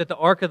learned that the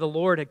ark of the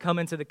Lord had come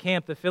into the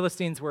camp, the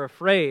Philistines were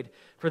afraid,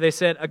 for they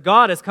said, "A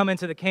god has come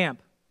into the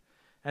camp."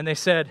 And they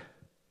said,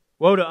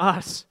 "Woe to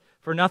us,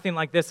 for nothing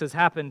like this has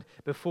happened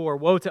before.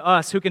 Woe to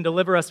us, who can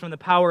deliver us from the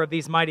power of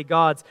these mighty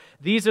gods?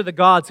 These are the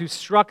gods who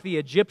struck the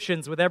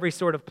Egyptians with every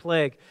sort of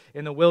plague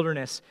in the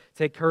wilderness.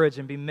 Take courage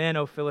and be men,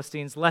 O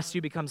Philistines, lest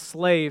you become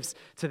slaves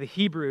to the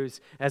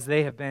Hebrews as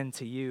they have been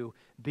to you.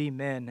 Be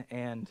men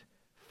and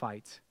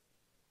fight."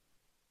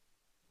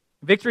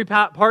 Victory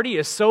party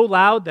is so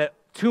loud that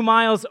 2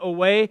 miles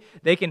away,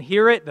 they can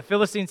hear it. The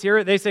Philistines hear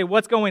it. They say,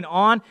 "What's going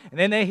on?" And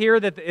then they hear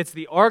that it's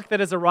the ark that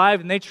has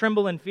arrived, and they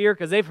tremble in fear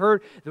because they've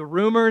heard the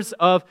rumors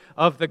of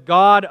the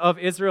God of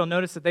Israel.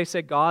 Notice that they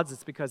say gods.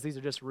 It's because these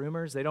are just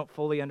rumors. They don't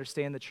fully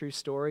understand the true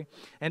story.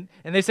 And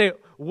they say,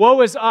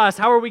 "Woe is us.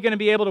 How are we going to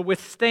be able to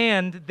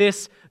withstand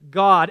this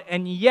God?"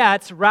 And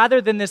yet,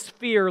 rather than this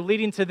fear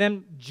leading to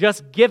them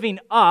just giving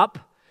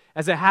up,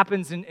 as it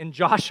happens in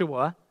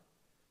Joshua,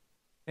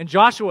 and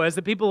Joshua, as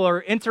the people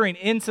are entering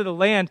into the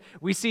land,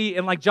 we see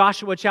in like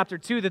Joshua chapter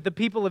 2 that the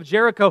people of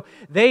Jericho,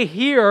 they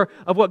hear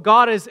of what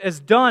God has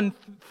done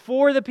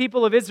for the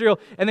people of Israel,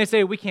 and they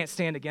say, "We can't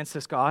stand against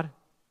this God."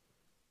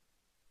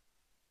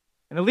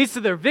 And it leads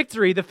to their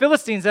victory. The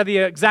Philistines have the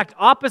exact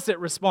opposite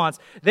response.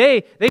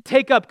 They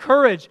take up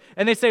courage,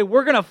 and they say,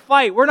 "We're going to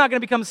fight. We're not going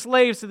to become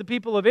slaves to the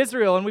people of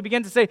Israel." And we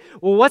begin to say,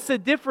 well, what's the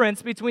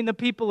difference between the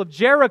people of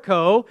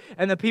Jericho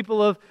and the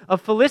people of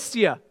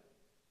Philistia?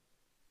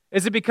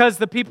 Is it because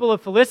the people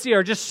of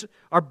Philistia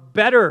are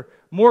better,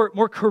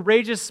 more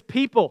courageous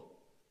people?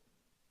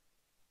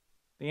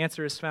 The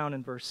answer is found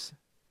in verse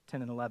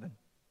 10 and 11.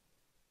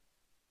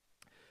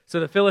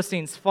 So the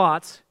Philistines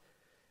fought,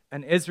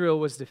 and Israel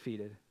was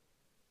defeated.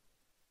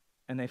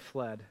 And they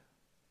fled,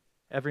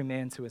 every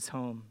man to his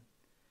home.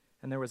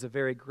 And there was a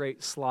very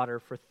great slaughter,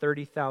 for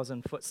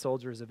 30,000 foot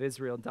soldiers of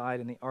Israel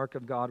died, and the ark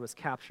of God was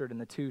captured, and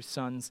the 2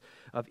 sons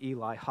of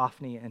Eli,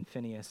 Hophni and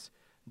Phinehas,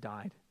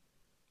 died.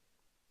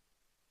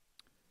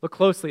 Look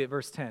closely at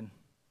verse 10.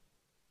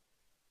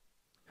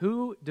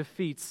 Who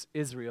defeats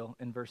Israel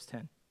in verse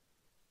 10?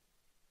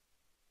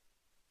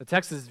 The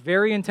text is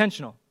very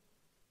intentional.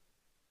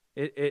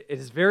 It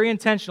is very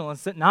intentional in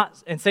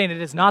saying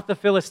it is not the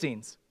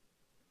Philistines.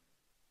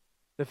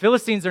 The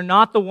Philistines are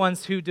not the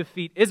ones who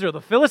defeat Israel. The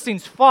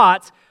Philistines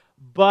fought,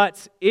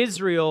 but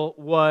Israel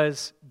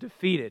was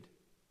defeated.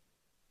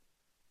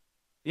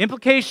 The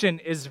implication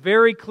is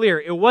very clear.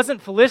 It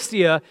wasn't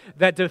Philistia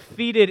that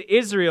defeated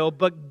Israel,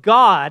 but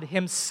God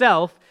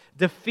Himself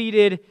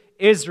defeated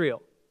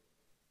Israel.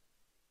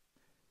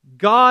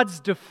 God's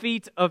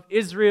defeat of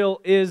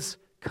Israel is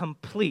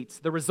complete.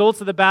 The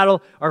results of the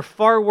battle are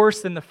far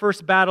worse than the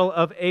first battle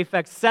of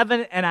Aphek,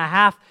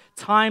 7.5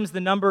 times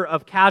the number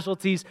of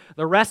casualties.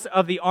 The rest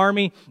of the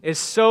army is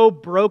so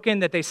broken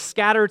that they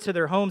scatter to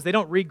their homes. They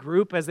don't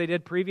regroup as they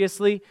did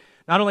previously.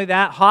 Not only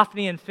that,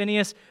 Hophni and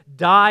Phinehas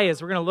die,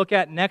 as we're going to look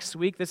at next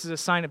week. This is a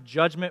sign of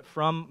judgment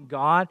from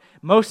God.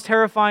 Most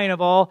terrifying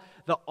of all,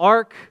 the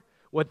ark,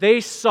 what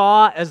they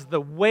saw as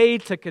the way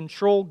to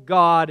control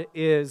God,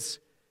 is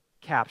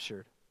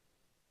captured.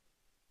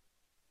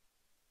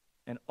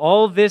 And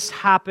all this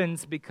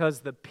happens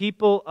because the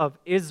people of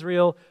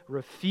Israel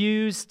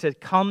refuse to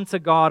come to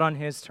God on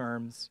His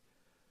terms,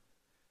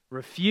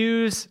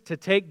 refuse to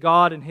take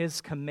God and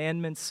His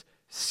commandments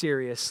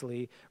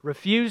seriously,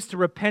 refuse to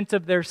repent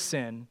of their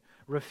sin,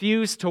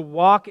 refuse to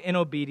walk in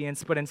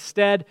obedience, but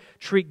instead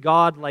treat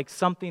God like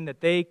something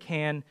that they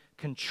can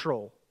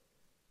control.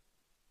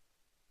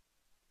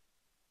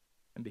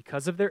 And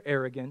because of their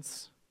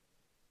arrogance,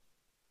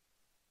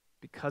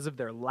 because of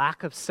their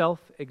lack of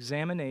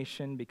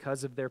self-examination,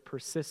 because of their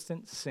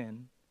persistent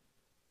sin,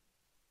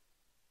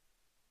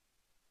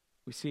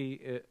 we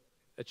see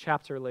a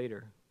chapter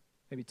later,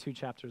 maybe 2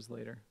 chapters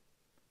later,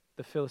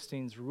 the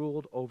Philistines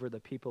ruled over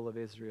the people of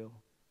Israel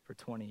for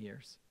 20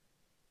 years.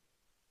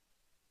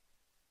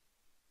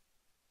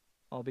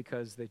 All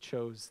because they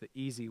chose the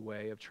easy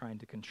way of trying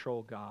to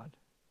control God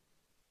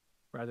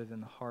rather than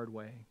the hard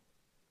way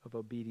of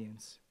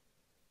obedience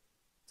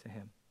to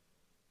Him.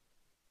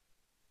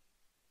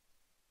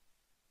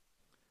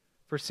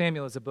 1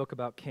 Samuel is a book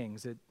about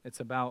kings.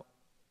 It's about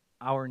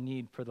our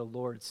need for the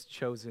Lord's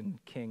chosen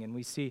king. And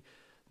we see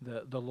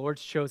the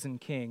Lord's chosen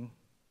king.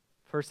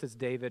 First it's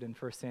David in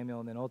 1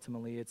 Samuel, and then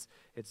ultimately it's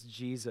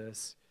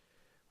Jesus.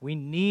 We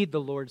need the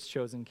Lord's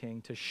chosen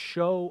king to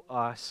show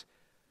us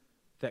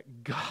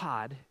that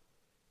God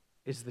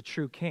is the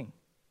true king.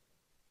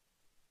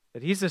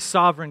 That He's a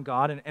sovereign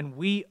God, and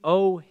we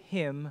owe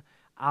Him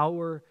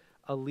our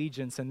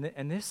allegiance.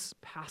 And this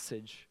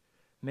passage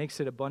makes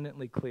it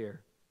abundantly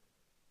clear.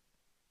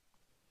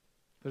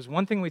 There's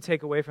one thing we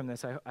take away from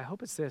this. I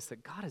hope it's this,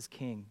 that God is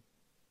king.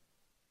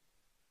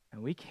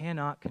 And we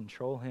cannot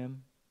control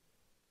Him.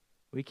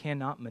 We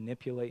cannot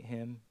manipulate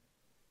Him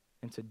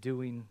into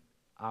doing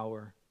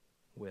our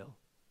will.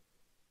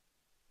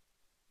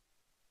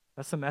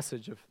 That's the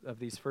message of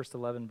these first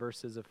 11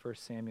 verses of 1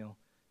 Samuel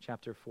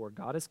chapter 4.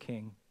 God is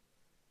king.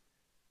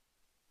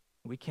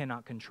 We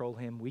cannot control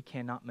Him. We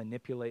cannot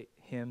manipulate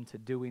Him to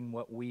doing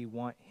what we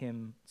want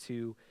Him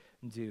to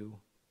do.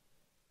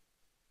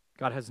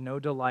 God has no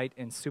delight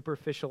in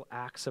superficial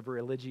acts of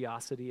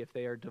religiosity if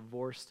they are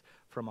divorced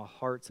from a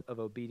heart of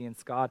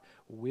obedience. God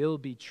will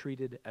be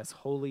treated as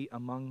holy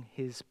among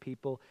His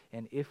people,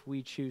 and if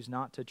we choose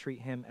not to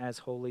treat Him as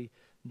holy,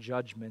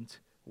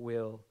 judgment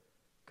will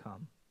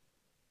come.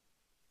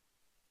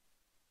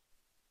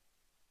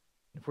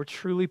 If we're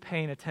truly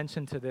paying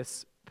attention to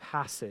this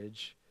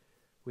passage,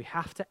 we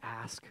have to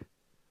ask,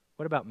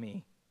 what about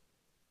me?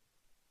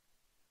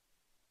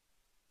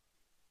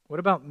 What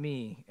about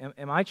me?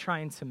 Am I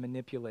trying to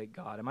manipulate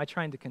God? Am I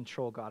trying to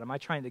control God? Am I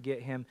trying to get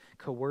Him,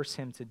 coerce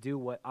Him to do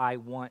what I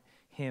want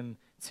Him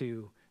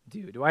to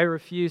do? Do I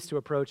refuse to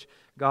approach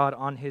God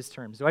on His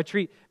terms? Do I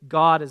treat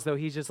God as though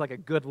He's just like a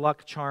good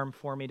luck charm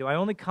for me? Do I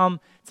only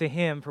come to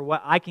Him for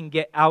what I can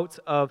get out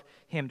of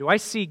Him? Do I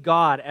see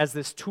God as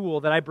this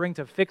tool that I bring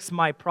to fix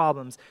my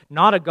problems,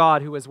 not a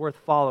God who is worth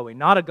following,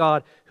 not a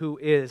God who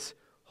is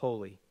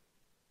holy?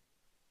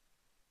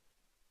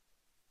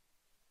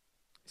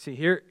 See,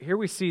 here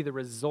we see the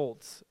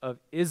results of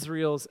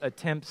Israel's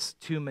attempts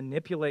to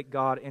manipulate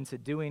God into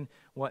doing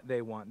what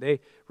they want.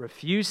 They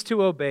refuse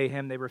to obey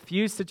Him. They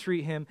refuse to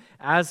treat Him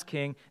as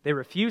king. They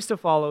refuse to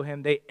follow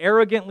Him. They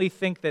arrogantly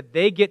think that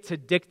they get to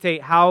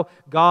dictate how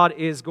God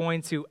is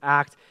going to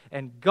act.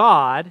 And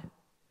God,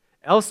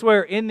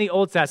 elsewhere in the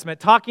Old Testament,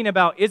 talking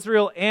about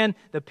Israel and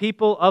the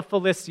people of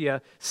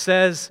Philistia,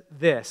 says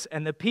this,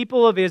 "And the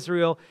people of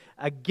Israel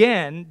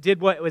again did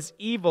what was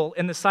evil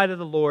in the sight of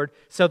the Lord,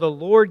 so the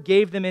Lord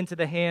gave them into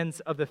the hands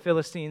of the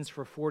Philistines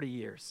for 40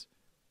 years.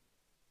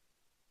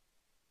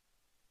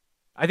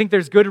 I think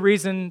there's good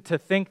reason to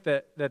think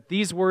that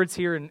these words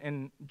here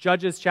in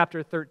Judges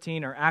chapter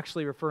 13 are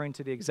actually referring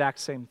to the exact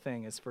same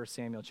thing as 1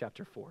 Samuel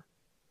chapter 4.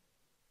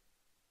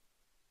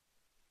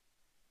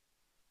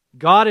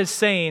 God is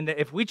saying that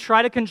if we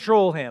try to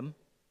control Him,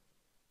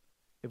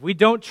 if we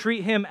don't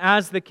treat Him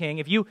as the king,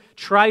 if you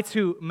try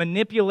to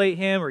manipulate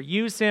Him or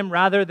use Him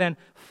rather than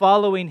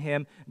following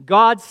Him,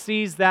 God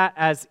sees that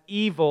as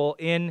evil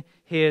in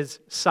His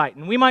sight.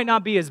 And we might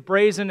not be as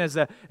brazen as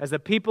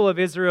the people of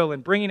Israel in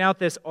bringing out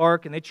this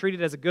ark, and they treat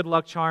it as a good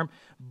luck charm,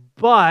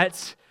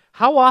 but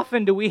how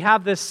often do we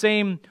have this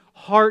same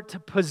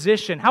heart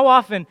position? How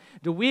often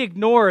do we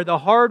ignore the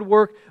hard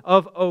work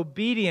of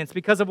obedience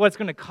because of what it's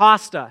going to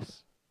cost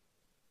us?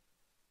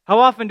 How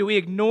often do we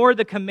ignore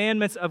the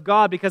commandments of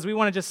God because we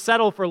want to just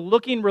settle for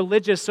looking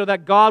religious so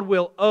that God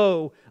will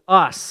owe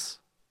us?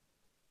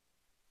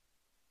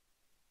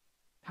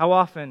 How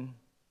often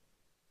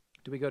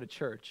do we go to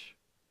church?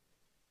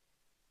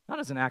 not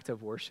as an act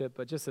of worship,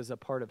 but just as a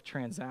part of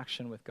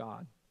transaction with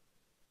God.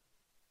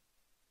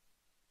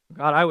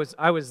 God,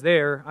 I was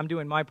there. I'm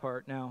doing my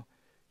part now.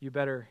 You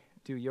better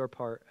do your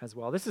part as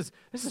well. This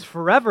is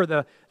forever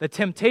the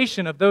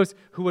temptation of those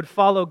who would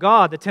follow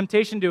God, the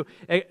temptation to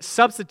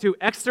substitute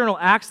external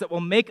acts that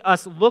will make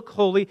us look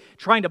holy,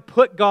 trying to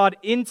put God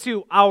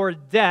into our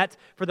debt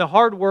for the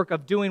hard work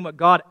of doing what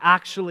God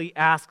actually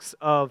asks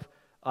of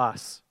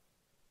us.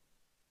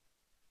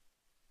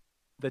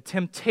 The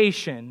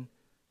temptation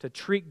to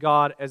treat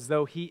God as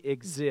though He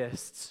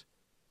exists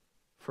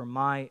for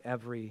my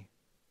every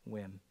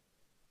whim.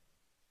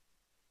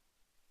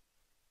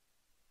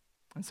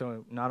 And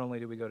so not only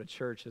do we go to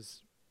church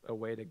as a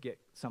way to get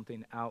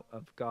something out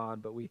of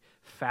God, but we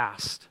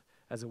fast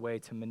as a way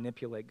to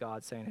manipulate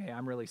God, saying, hey,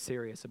 I'm really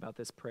serious about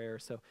this prayer,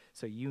 so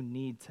you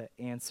need to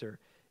answer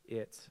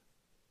it.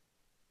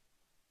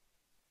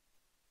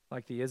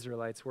 Like the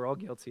Israelites, we're all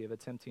guilty of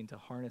attempting to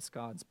harness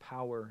God's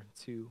power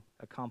to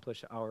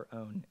accomplish our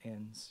own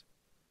ends.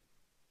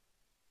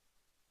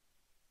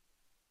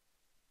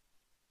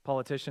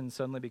 Politicians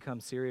suddenly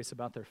become serious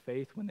about their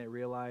faith when they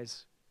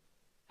realize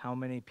how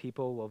many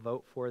people will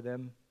vote for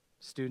them.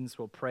 Students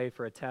will pray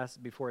for a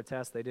test before a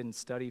test they didn't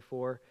study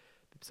for,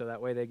 so that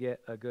way they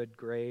get a good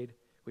grade.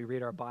 We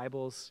read our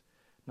Bibles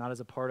not as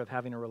a part of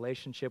having a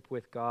relationship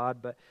with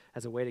God, but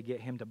as a way to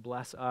get Him to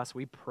bless us.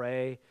 We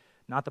pray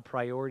not the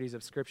priorities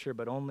of Scripture,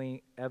 but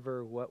only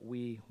ever what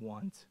we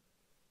want.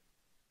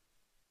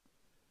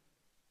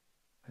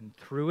 And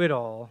through it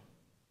all,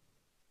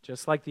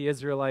 just like the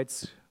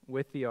Israelites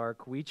with the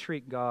ark, we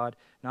treat God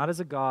not as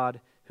a God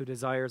who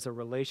desires a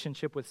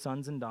relationship with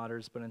sons and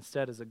daughters, but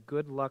instead as a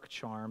good luck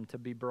charm to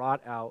be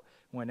brought out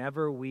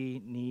whenever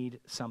we need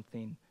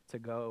something to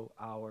go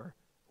our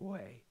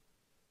way.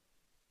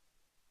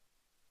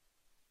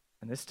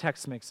 And this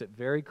text makes it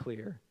very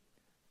clear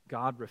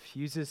God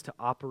refuses to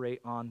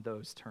operate on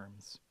those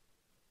terms.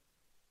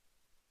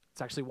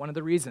 It's actually one of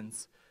the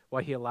reasons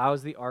why He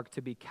allows the ark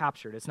to be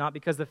captured. It's not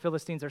because the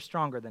Philistines are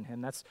stronger than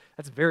Him. That's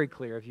very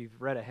clear if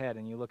you've read ahead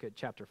and you look at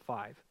chapter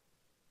 5.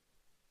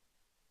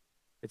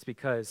 It's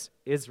because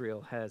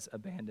Israel has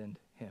abandoned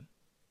Him.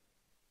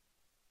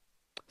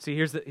 See,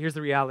 here's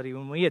the reality.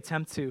 When we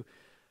attempt to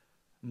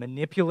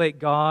manipulate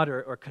God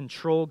or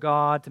control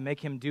God to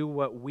make Him do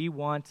what we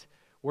want,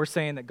 we're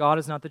saying that God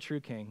is not the true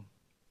king.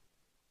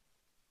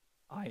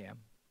 I am.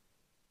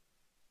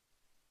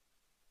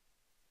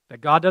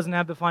 That God doesn't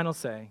have the final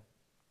say.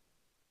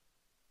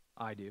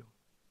 I do.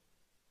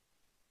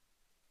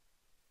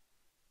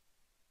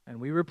 And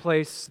we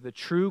replace the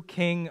true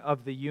king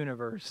of the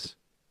universe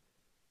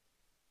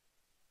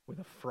with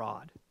a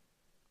fraud,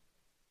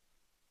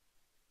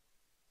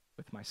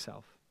 with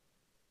myself.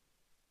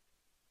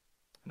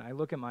 And I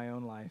look at my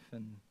own life,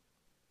 and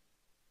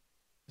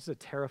this is a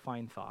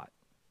terrifying thought.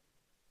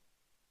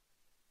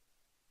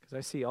 Because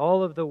I see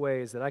all of the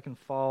ways that I can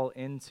fall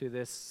into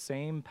this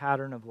same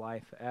pattern of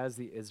life as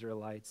the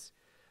Israelites.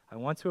 I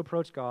want to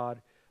approach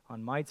God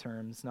on my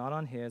terms, not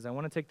on His. I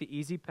want to take the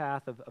easy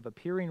path of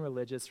appearing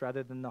religious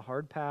rather than the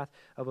hard path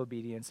of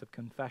obedience, of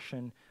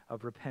confession,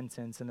 of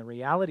repentance. And the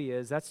reality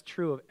is that's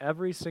true of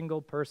every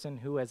single person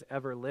who has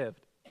ever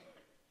lived,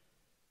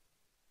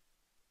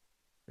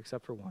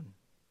 except for one.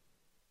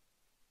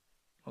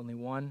 Only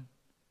one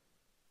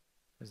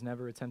has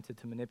never attempted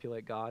to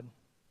manipulate God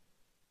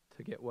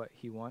to get what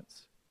he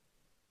wants.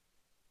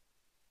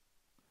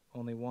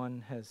 Only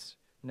one has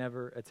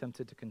never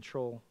attempted to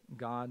control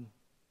God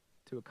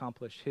to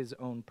accomplish His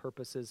own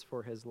purposes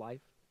for his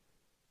life.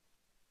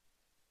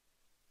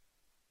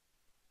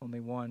 Only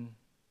one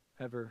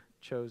ever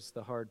chose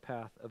the hard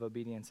path of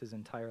obedience his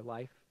entire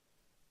life.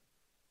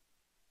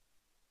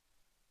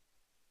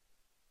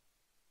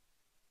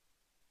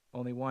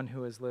 Only one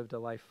who has lived a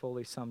life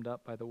fully summed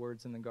up by the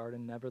words in the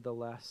garden,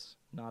 nevertheless,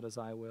 not as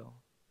I will,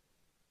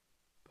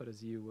 but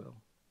as you will.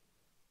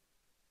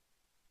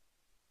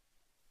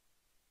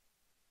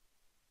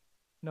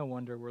 No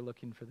wonder we're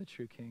looking for the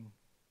true king.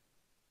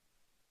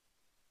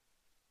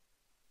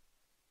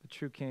 The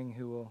true king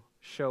who will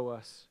show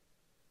us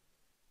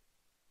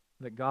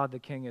that God the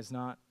King is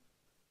not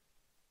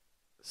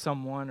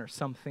someone or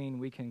something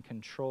we can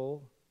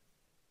control,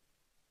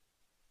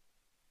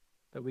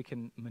 that we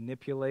can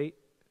manipulate,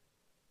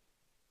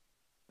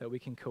 that we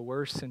can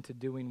coerce into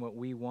doing what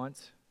we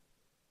want,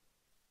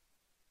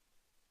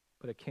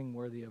 but a king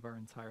worthy of our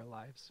entire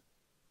lives.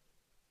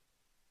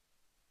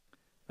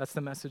 That's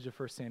the message of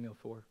 1 Samuel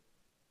 4.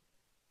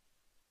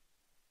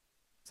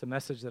 It's a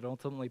message that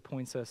ultimately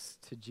points us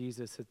to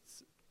Jesus.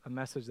 It's a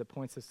message that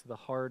points us to the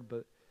hard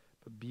but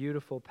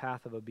beautiful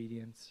path of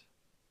obedience,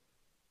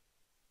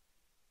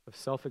 of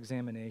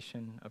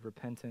self-examination, of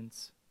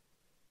repentance.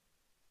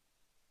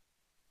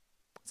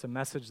 It's a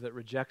message that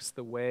rejects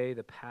the way,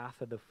 the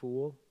path of the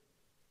fool,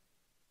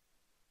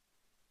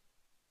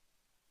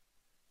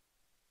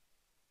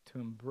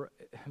 to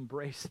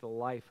embrace the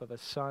life of a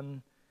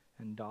son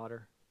and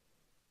daughter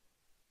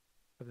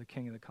of the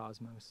King of the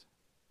cosmos.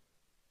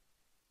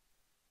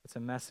 It's a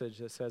message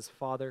that says,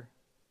 Father,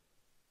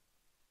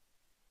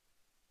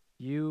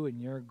 You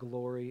and your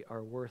glory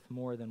are worth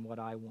more than what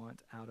I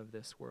want out of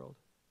this world.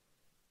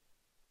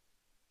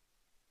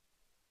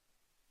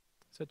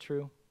 Is that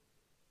true?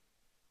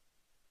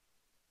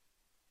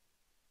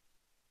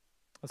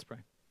 Let's pray.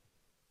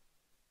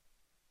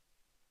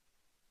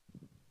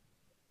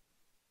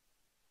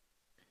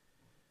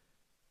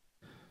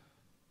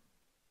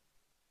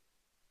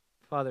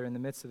 Father, in the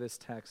midst of this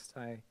text,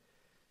 I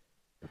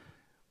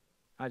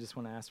just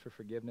want to ask for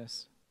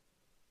forgiveness.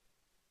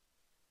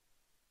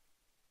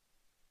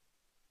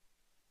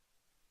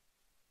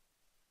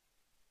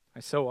 I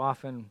so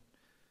often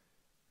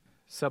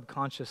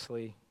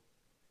subconsciously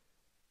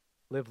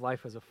live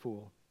life as a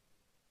fool,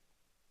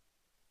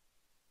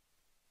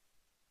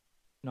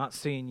 not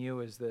seeing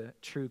you as the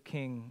true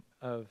King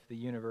of the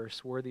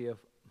universe, worthy of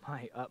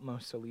my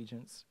utmost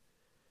allegiance,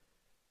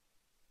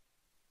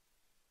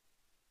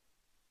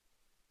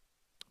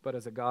 but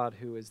as a God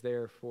who is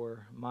there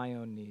for my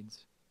own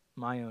needs,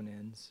 my own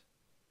ends,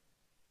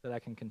 that I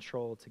can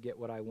control to get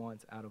what I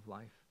want out of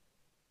life.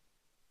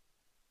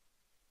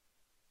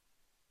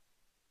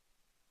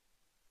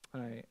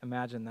 And I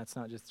imagine that's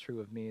not just true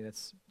of me,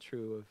 that's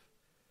true of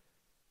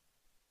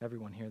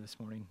everyone here this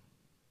morning.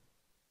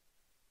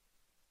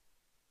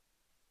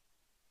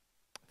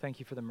 Thank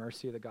you for the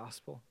mercy of the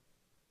gospel.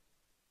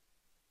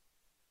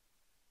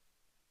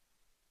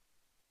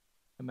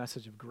 A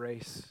message of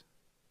grace.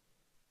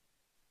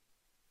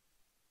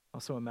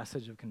 Also a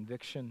message of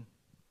conviction.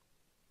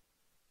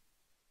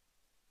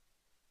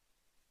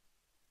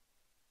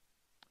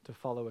 To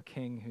follow a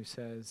king who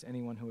says,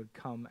 anyone who would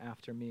come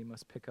after me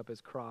must pick up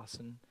his cross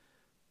and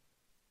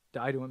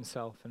die to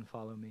himself and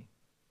follow me.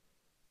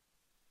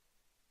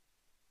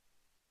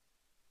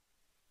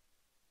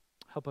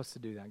 Help us to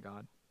do that,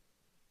 God.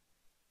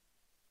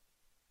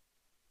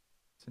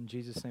 It's in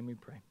Jesus' name we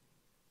pray.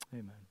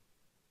 Amen.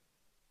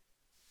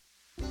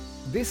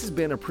 This has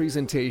been a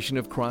presentation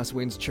of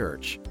Crosswinds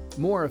Church.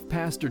 More of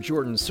Pastor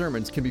Jordan's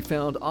sermons can be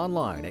found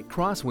online at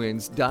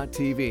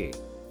crosswinds.tv.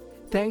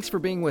 Thanks for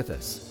being with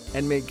us,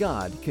 and may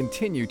God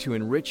continue to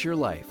enrich your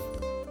life.